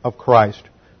of Christ,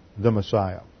 the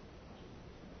Messiah.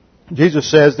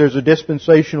 Jesus says there's a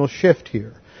dispensational shift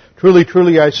here. Truly,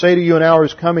 truly, I say to you, an hour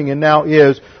is coming and now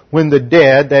is when the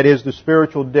dead, that is the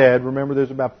spiritual dead, remember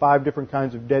there's about 5 different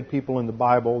kinds of dead people in the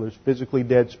Bible. There's physically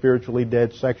dead, spiritually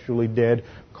dead, sexually dead,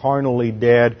 carnally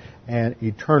dead, and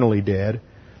eternally dead.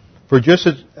 For just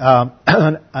as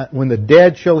when the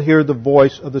dead shall hear the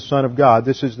voice of the Son of God,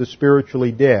 this is the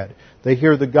spiritually dead. They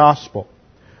hear the gospel.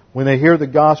 When they hear the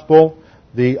gospel,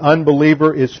 the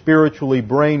unbeliever is spiritually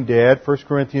brain dead. 1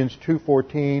 Corinthians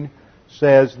 2:14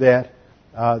 says that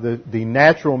the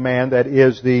natural man, that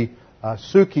is the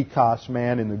psychikos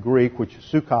man in the Greek, which is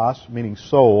psychos, meaning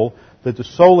soul, that the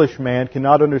soulish man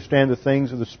cannot understand the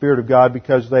things of the Spirit of God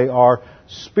because they are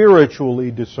spiritually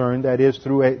discerned, that is,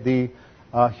 through the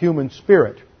human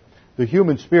spirit. The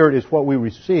human spirit is what we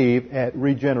receive at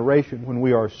regeneration when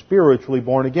we are spiritually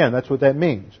born again. That's what that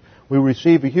means. We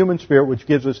receive a human spirit which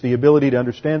gives us the ability to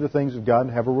understand the things of God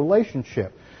and have a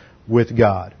relationship with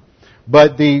God.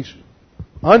 But the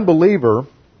unbeliever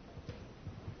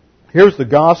hears the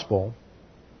gospel,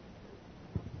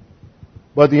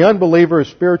 but the unbeliever is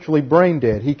spiritually brain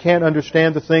dead. He can't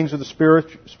understand the things of the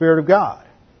Spirit of God.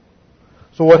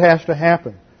 So what has to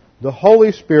happen? The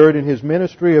Holy Spirit, in His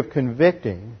ministry of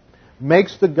convicting,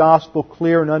 makes the gospel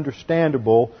clear and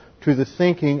understandable to the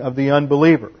thinking of the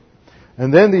unbeliever.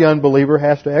 And then the unbeliever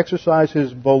has to exercise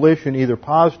his volition either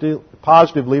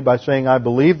positively by saying, I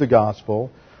believe the gospel,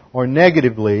 or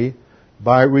negatively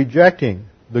by rejecting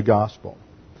the gospel.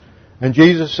 And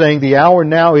Jesus is saying, the hour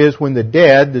now is when the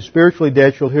dead, the spiritually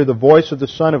dead, shall hear the voice of the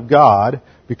Son of God,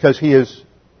 because He is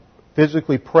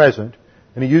physically present.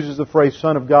 And He uses the phrase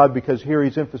Son of God because here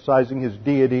He's emphasizing His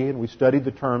deity, and we studied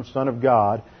the term Son of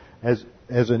God as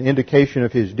an indication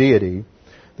of His deity.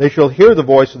 They shall hear the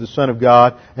voice of the Son of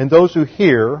God, and those who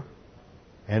hear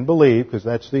and believe, because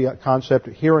that's the concept,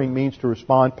 hearing means to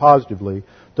respond positively,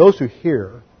 those who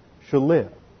hear shall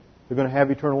live. They're going to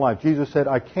have eternal life. Jesus said,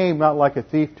 I came not like a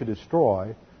thief to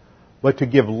destroy, but to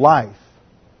give life,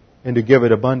 and to give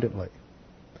it abundantly.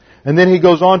 And then He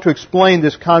goes on to explain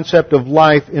this concept of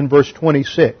life in verse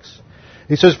 26.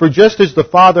 He says, for just as the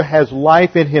Father has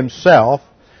life in Himself,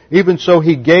 even so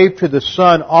He gave to the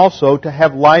Son also to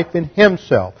have life in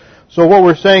Himself. So what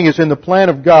we're saying is in the plan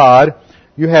of God,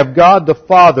 you have God the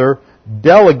Father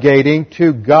delegating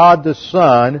to God the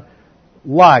Son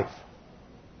life.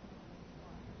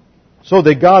 So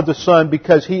that God the Son,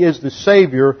 because He is the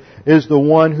Savior, is the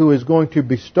one who is going to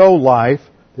bestow life,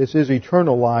 this is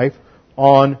eternal life,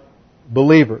 on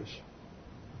believers.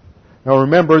 Now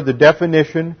remember, the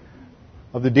definition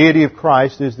of the deity of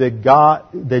Christ is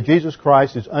that Jesus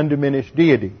Christ is undiminished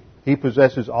deity. He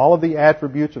possesses all of the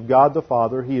attributes of God the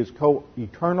Father. He is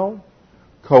co-eternal,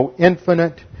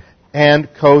 co-infinite, and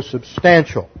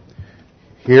co-substantial.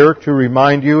 Here to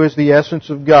remind you is the essence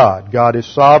of God. God is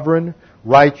sovereign,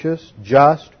 righteous,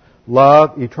 just,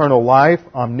 love, eternal life,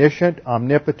 omniscient,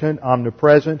 omnipotent,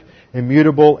 omnipresent,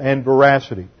 immutable, and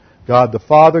veracity. God the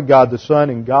Father, God the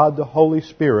Son, and God the Holy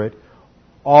Spirit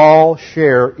all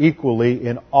share equally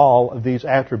in all of these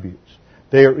attributes.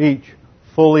 They are each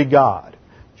fully God.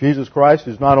 Jesus Christ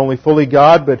is not only fully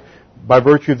God, but by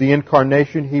virtue of the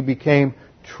incarnation, He became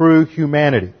true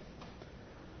humanity.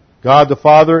 God the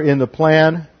Father, in the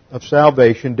plan of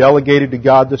salvation, delegated to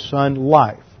God the Son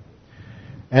life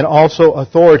and also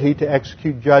authority to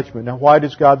execute judgment. Now, why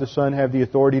does God the Son have the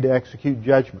authority to execute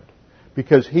judgment?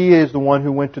 Because He is the one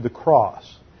who went to the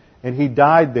cross, and He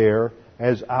died there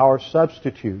as our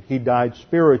substitute. He died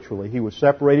spiritually. He was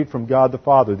separated from God the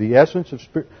Father. The essence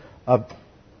of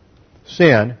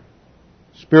sin,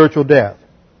 spiritual death.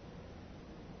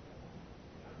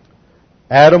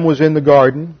 Adam was in the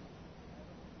garden,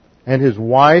 and his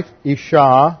wife,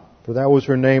 Isha, for that was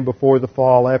her name before the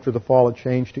fall, after the fall it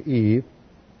changed to Eve.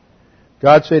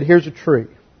 God said, here's a tree.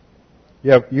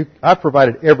 I've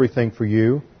provided everything for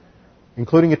you,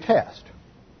 including a test.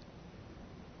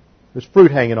 There's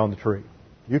fruit hanging on the tree.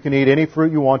 You can eat any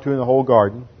fruit you want to in the whole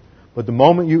garden, but the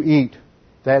moment you eat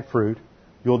that fruit,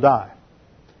 you'll die.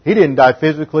 He didn't die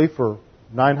physically for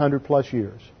 900 plus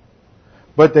years.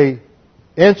 But they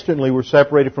instantly were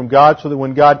separated from God, so that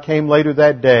when God came later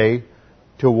that day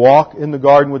to walk in the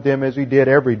garden with them as He did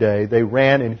every day, they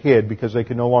ran and hid because they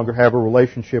could no longer have a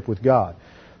relationship with God.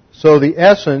 So the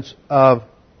essence of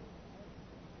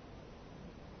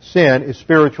sin is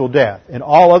spiritual death. And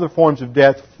all other forms of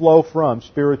death flow from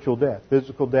spiritual death.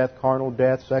 Physical death, carnal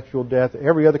death, sexual death,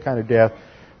 every other kind of death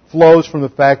flows from the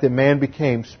fact that man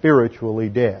became spiritually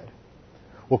dead.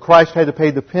 Well, Christ had to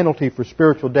pay the penalty for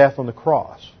spiritual death on the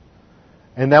cross.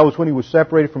 And that was when He was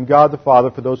separated from God the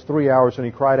Father for those 3 hours, and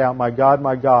He cried out, my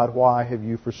God, why have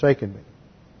you forsaken me?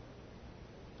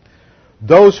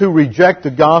 Those who reject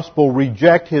the gospel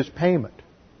reject His payment.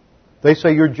 They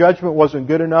say, your judgment wasn't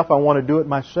good enough, I want to do it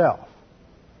myself.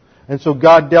 And so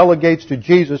God delegates to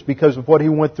Jesus, because of what He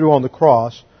went through on the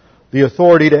cross, the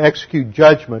authority to execute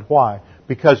judgment. Why?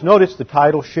 Because notice the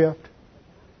title shift.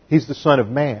 He's the Son of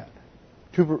Man.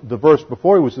 The verse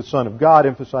before He was the Son of God,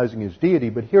 emphasizing His deity,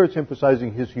 but here it's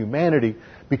emphasizing His humanity,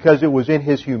 because it was in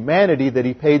His humanity that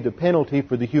He paid the penalty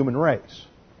for the human race.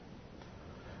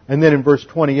 And then in verse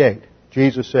 28,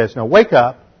 Jesus says, now wake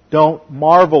up, don't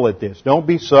marvel at this, don't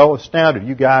be so astounded.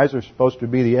 You guys are supposed to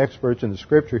be the experts in the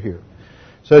Scripture here.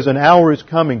 It says an hour is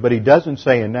coming, but He doesn't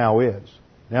say and now is.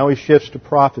 Now He shifts to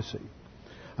prophecy.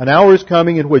 An hour is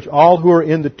coming in which all who are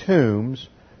in the tombs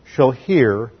shall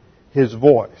hear His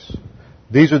voice.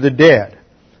 These are the dead.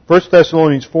 1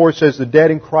 Thessalonians 4 says the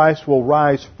dead in Christ will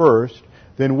rise first,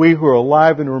 then we who are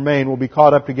alive and remain will be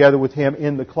caught up together with Him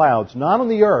in the clouds. Not on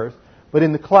the earth, but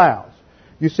in the clouds.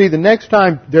 You see, the next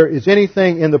time there is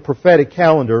anything in the prophetic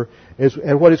calendar is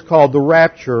what is called the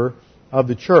rapture of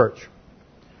the church.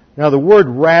 Now the word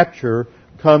rapture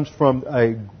comes from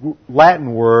a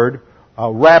Latin word,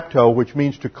 rapto, which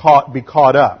means to be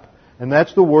caught up. And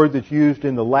that's the word that's used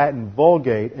in the Latin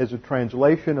Vulgate as a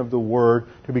translation of the word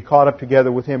to be caught up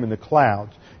together with Him in the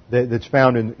clouds that's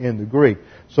found in the Greek.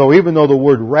 So even though the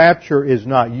word rapture is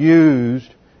not used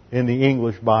in the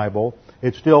English Bible,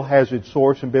 it still has its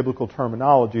source in biblical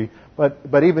terminology.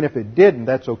 But even if it didn't,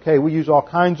 that's okay. We use all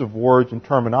kinds of words and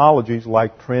terminologies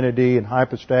like Trinity and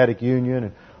hypostatic union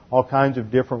and all kinds of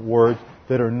different words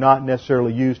that are not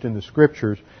necessarily used in the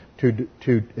Scriptures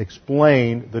to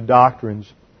explain the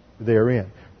doctrines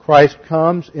therein. Christ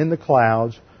comes in the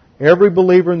clouds. Every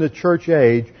believer in the church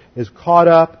age is caught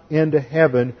up into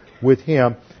heaven with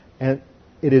Him. And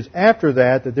it is after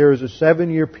that there is a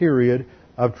 7-year period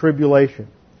of tribulation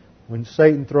when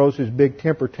Satan throws his big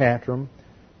temper tantrum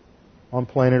on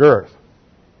planet Earth.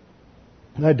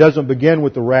 And that doesn't begin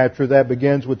with the rapture. That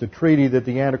begins with the treaty that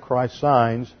the Antichrist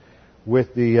signs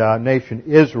with the nation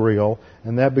Israel.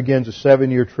 And that begins a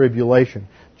 7-year tribulation.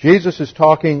 Jesus is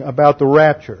talking about the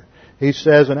rapture. He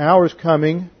says, an hour is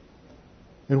coming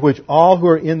in which all who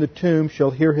are in the tomb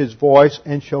shall hear His voice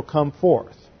and shall come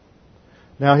forth.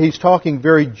 Now He's talking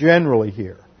very generally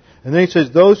here. And then he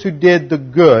says, those who did the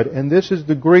good, and this is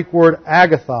the Greek word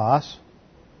agathos,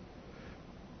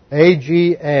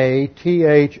 A-G-A-T-H-O-S,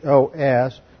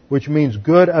 which means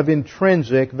good of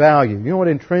intrinsic value. You know what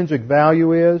intrinsic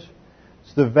value is?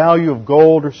 It's the value of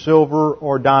gold or silver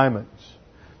or diamonds.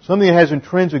 Something that has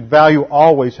intrinsic value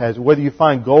always has it. Whether you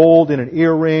find gold in an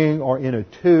earring or in a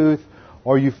tooth,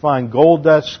 or you find gold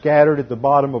dust scattered at the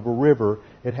bottom of a river,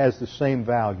 it has the same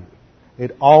value.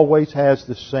 It always has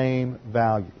the same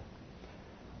value.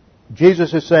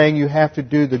 Jesus is saying you have to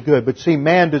do the good. But see,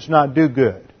 man does not do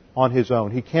good on his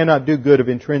own. He cannot do good of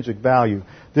intrinsic value.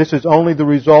 This is only the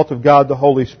result of God the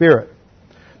Holy Spirit.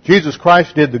 Jesus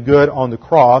Christ did the good on the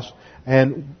cross,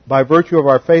 and by virtue of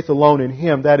our faith alone in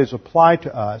Him, that is applied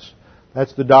to us.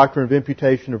 That's the doctrine of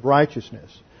imputation of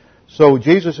righteousness. So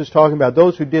Jesus is talking about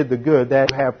those who did the good,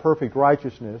 that have perfect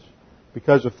righteousness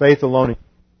because of faith alone in Him.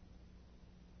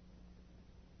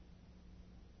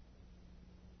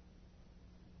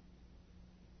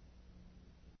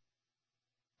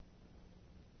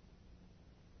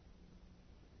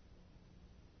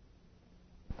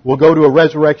 Will go to a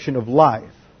resurrection of life.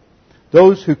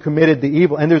 Those who committed the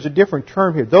evil, and there's a different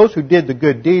term here. Those who did the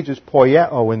good deeds is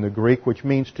poieo in the Greek, which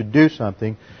means to do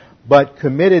something. But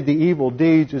committed the evil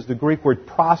deeds is the Greek word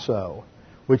praso,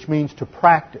 which means to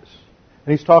practice.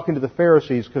 And he's talking to the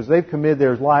Pharisees because they've committed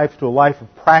their lives to a life of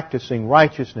practicing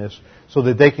righteousness so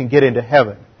that they can get into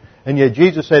heaven. And yet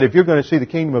Jesus said, if you're going to see the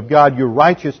kingdom of God, your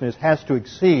righteousness has to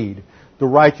exceed the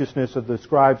righteousness of the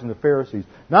scribes and the Pharisees.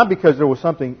 Not because there was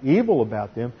something evil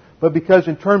about them, but because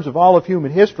in terms of all of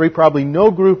human history, probably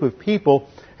no group of people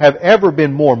have ever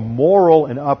been more moral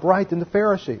and upright than the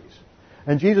Pharisees.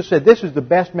 And Jesus said, this is the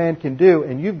best man can do,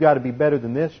 and you've got to be better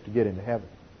than this to get into heaven.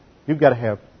 You've got to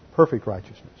have perfect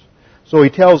righteousness. So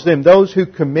He tells them, those who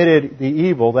committed the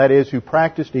evil, that is, who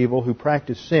practiced evil, who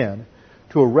practiced sin,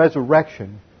 to a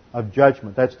resurrection of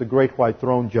judgment. That's the great white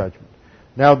throne judgment.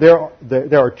 Now, there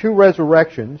are two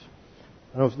resurrections.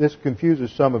 I know this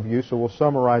confuses some of you, so we'll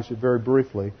summarize it very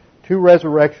briefly. Two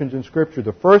resurrections in Scripture.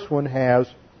 The first one has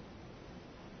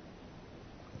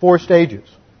 4 stages.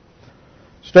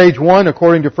 Stage 1,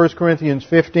 according to 1 Corinthians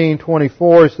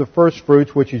 15:24, is the first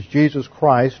fruits, which is Jesus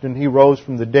Christ, and He rose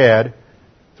from the dead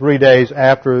 3 days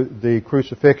after the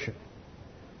crucifixion.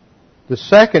 The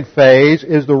second phase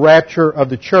is the rapture of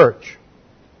the church.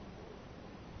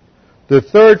 The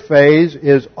third phase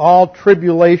is all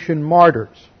tribulation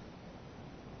martyrs.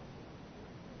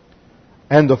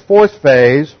 And the fourth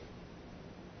phase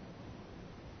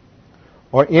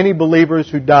are any believers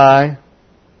who die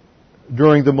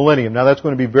during the millennium. Now that's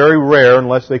going to be very rare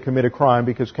unless they commit a crime,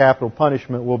 because capital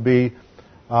punishment will be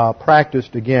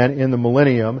practiced again in the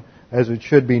millennium, as it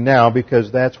should be now,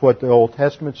 because that's what the Old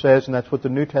Testament says and that's what the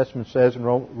New Testament says in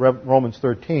Romans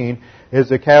 13, is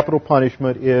that capital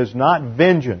punishment is not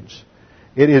vengeance.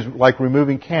 It is like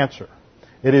removing cancer.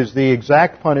 It is the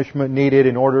exact punishment needed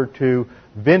in order to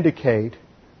vindicate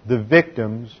the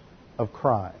victims of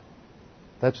crime.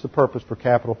 That's the purpose for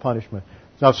capital punishment.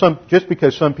 Now, just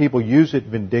because some people use it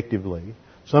vindictively,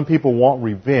 some people want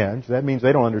revenge, that means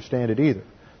they don't understand it either.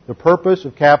 The purpose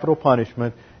of capital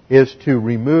punishment is to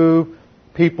remove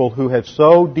people who have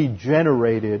so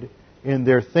degenerated in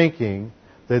their thinking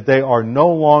that they are no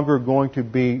longer going to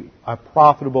be a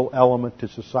profitable element to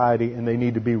society, and they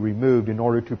need to be removed in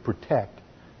order to protect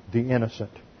the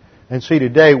innocent. And see,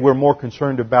 today we're more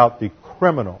concerned about the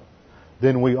criminal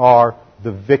than we are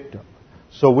the victim.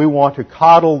 So we want to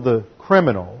coddle the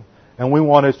criminal, and we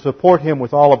want to support him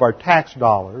with all of our tax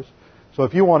dollars. So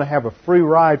if you want to have a free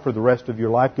ride for the rest of your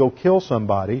life, go kill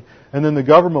somebody, and then the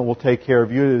government will take care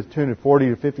of you to the tune of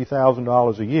 $40,000 to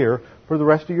 $50,000 a year for the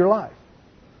rest of your life.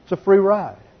 It's a free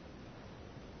ride.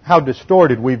 How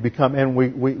distorted we've become, and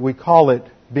we call it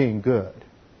being good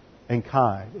and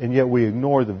kind, and yet we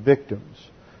ignore the victims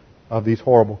of these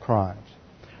horrible crimes.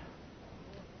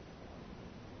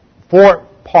 4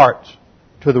 parts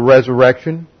to the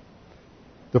resurrection.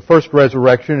 The first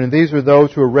resurrection, and these are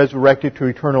those who are resurrected to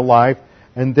eternal life.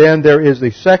 And then there is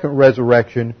the second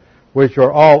resurrection, which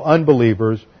are all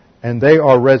unbelievers, and they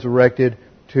are resurrected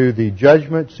to the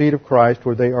judgment seat of Christ,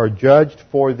 where they are judged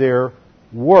for their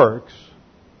works,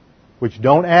 which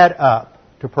don't add up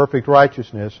to perfect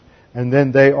righteousness, and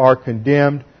then they are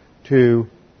condemned to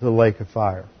the lake of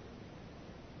fire.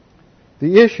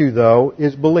 The issue, though,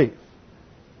 is belief.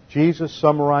 Jesus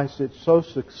summarized it so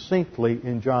succinctly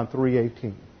in John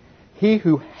 3:18. He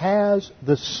who has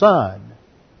the Son,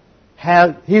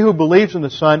 he who believes in the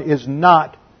Son is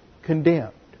not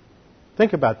condemned.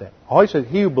 Think about that. All he says,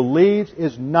 he who believes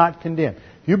is not condemned.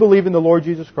 If you believe in the Lord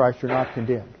Jesus Christ, you're not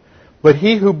condemned. But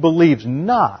he who believes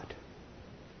not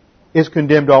is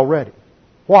condemned already.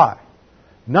 Why?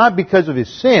 Not because of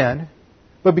his sin,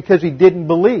 but because he didn't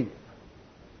believe.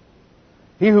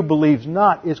 He who believes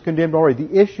not is condemned already.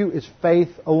 The issue is faith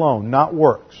alone, not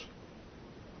works.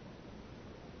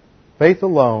 Faith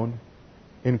alone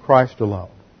in Christ alone.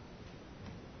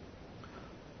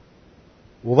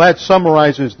 Well, that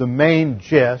summarizes the main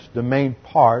gist, the main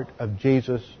part of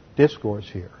Jesus' discourse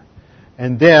here.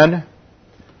 And then,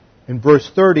 in verse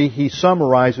 30, he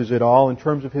summarizes it all in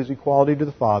terms of his equality to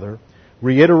the Father,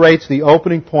 reiterates the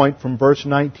opening point from verse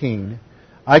 19.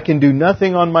 I can do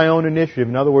nothing on my own initiative.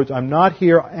 In other words, I'm not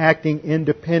here acting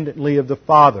independently of the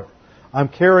Father. I'm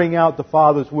carrying out the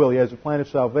Father's will. He has a plan of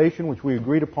salvation which we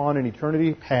agreed upon in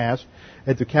eternity past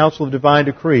at the Council of Divine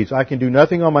Decrees. I can do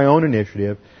nothing on my own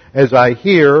initiative. As I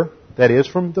hear, that is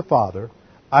from the Father,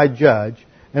 I judge,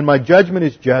 and my judgment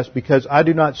is just because I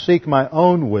do not seek my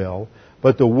own will,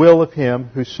 but the will of Him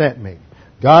who sent me.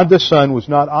 God the Son was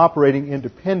not operating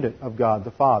independent of God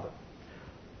the Father.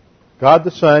 God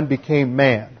the Son became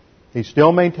man. He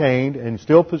still maintained and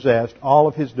still possessed all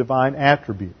of His divine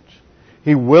attributes.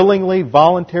 He willingly,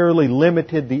 voluntarily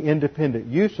limited the independent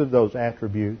use of those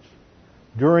attributes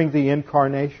during the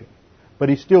incarnation. But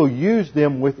He still used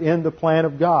them within the plan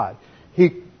of God.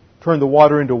 He turned the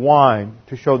water into wine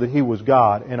to show that He was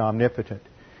God and omnipotent.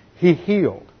 He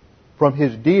healed from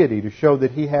His deity to show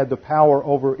that He had the power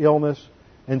over illness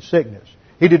and sickness.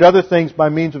 He did other things by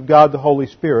means of God the Holy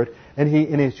Spirit, and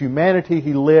in His humanity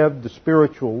He lived the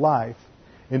spiritual life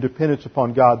in dependence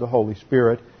upon God the Holy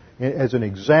Spirit as an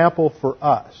example for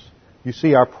us. You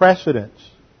see, our precedence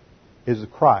is the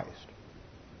Christ,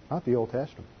 not the Old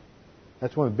Testament.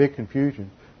 That's one of the big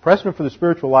confusions. Precedent for the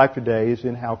spiritual life today is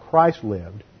in how Christ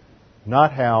lived,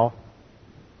 not how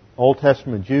Old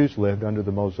Testament Jews lived under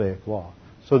the Mosaic Law.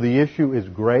 So the issue is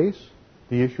grace,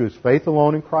 the issue is faith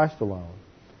alone in Christ alone,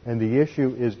 and the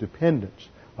issue is dependence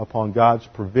upon God's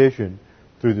provision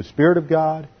through the Spirit of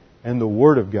God and the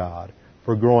Word of God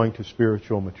for growing to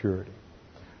spiritual maturity.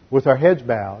 With our heads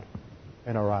bowed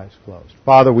and our eyes closed.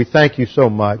 Father, we thank You so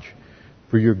much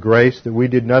for Your grace, that we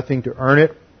did nothing to earn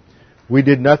it. We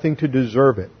did nothing to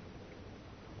deserve it.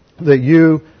 That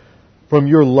You, from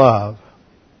Your love,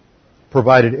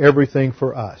 provided everything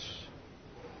for us.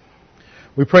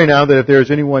 We pray now that if there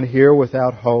is anyone here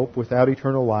without hope, without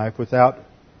eternal life, without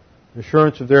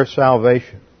assurance of their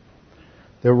salvation,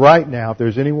 that right now, if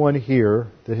there's anyone here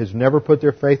that has never put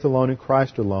their faith alone in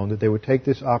Christ alone, that they would take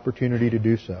this opportunity to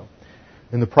do so.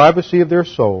 In the privacy of their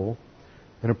soul,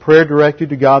 in a prayer directed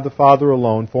to God the Father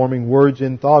alone, forming words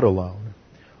in thought alone,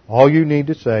 all you need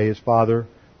to say is, Father,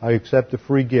 I accept the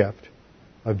free gift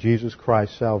of Jesus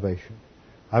Christ's salvation.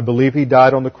 I believe He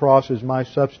died on the cross as my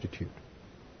substitute.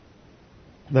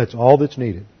 That's all that's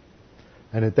needed.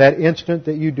 And at that instant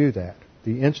that you do that,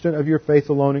 the instant of your faith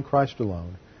alone in Christ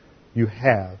alone, you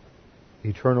have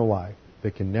eternal life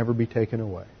that can never be taken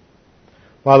away.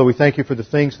 Father, we thank You for the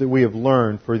things that we have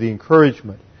learned, for the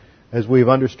encouragement as we have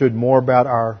understood more about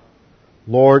our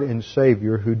Lord and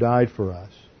Savior who died for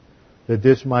us, that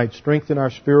this might strengthen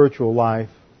our spiritual life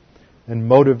and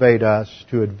motivate us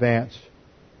to advance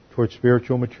toward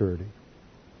spiritual maturity.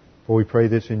 For we pray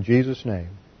this in Jesus' name.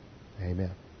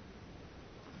 Amen.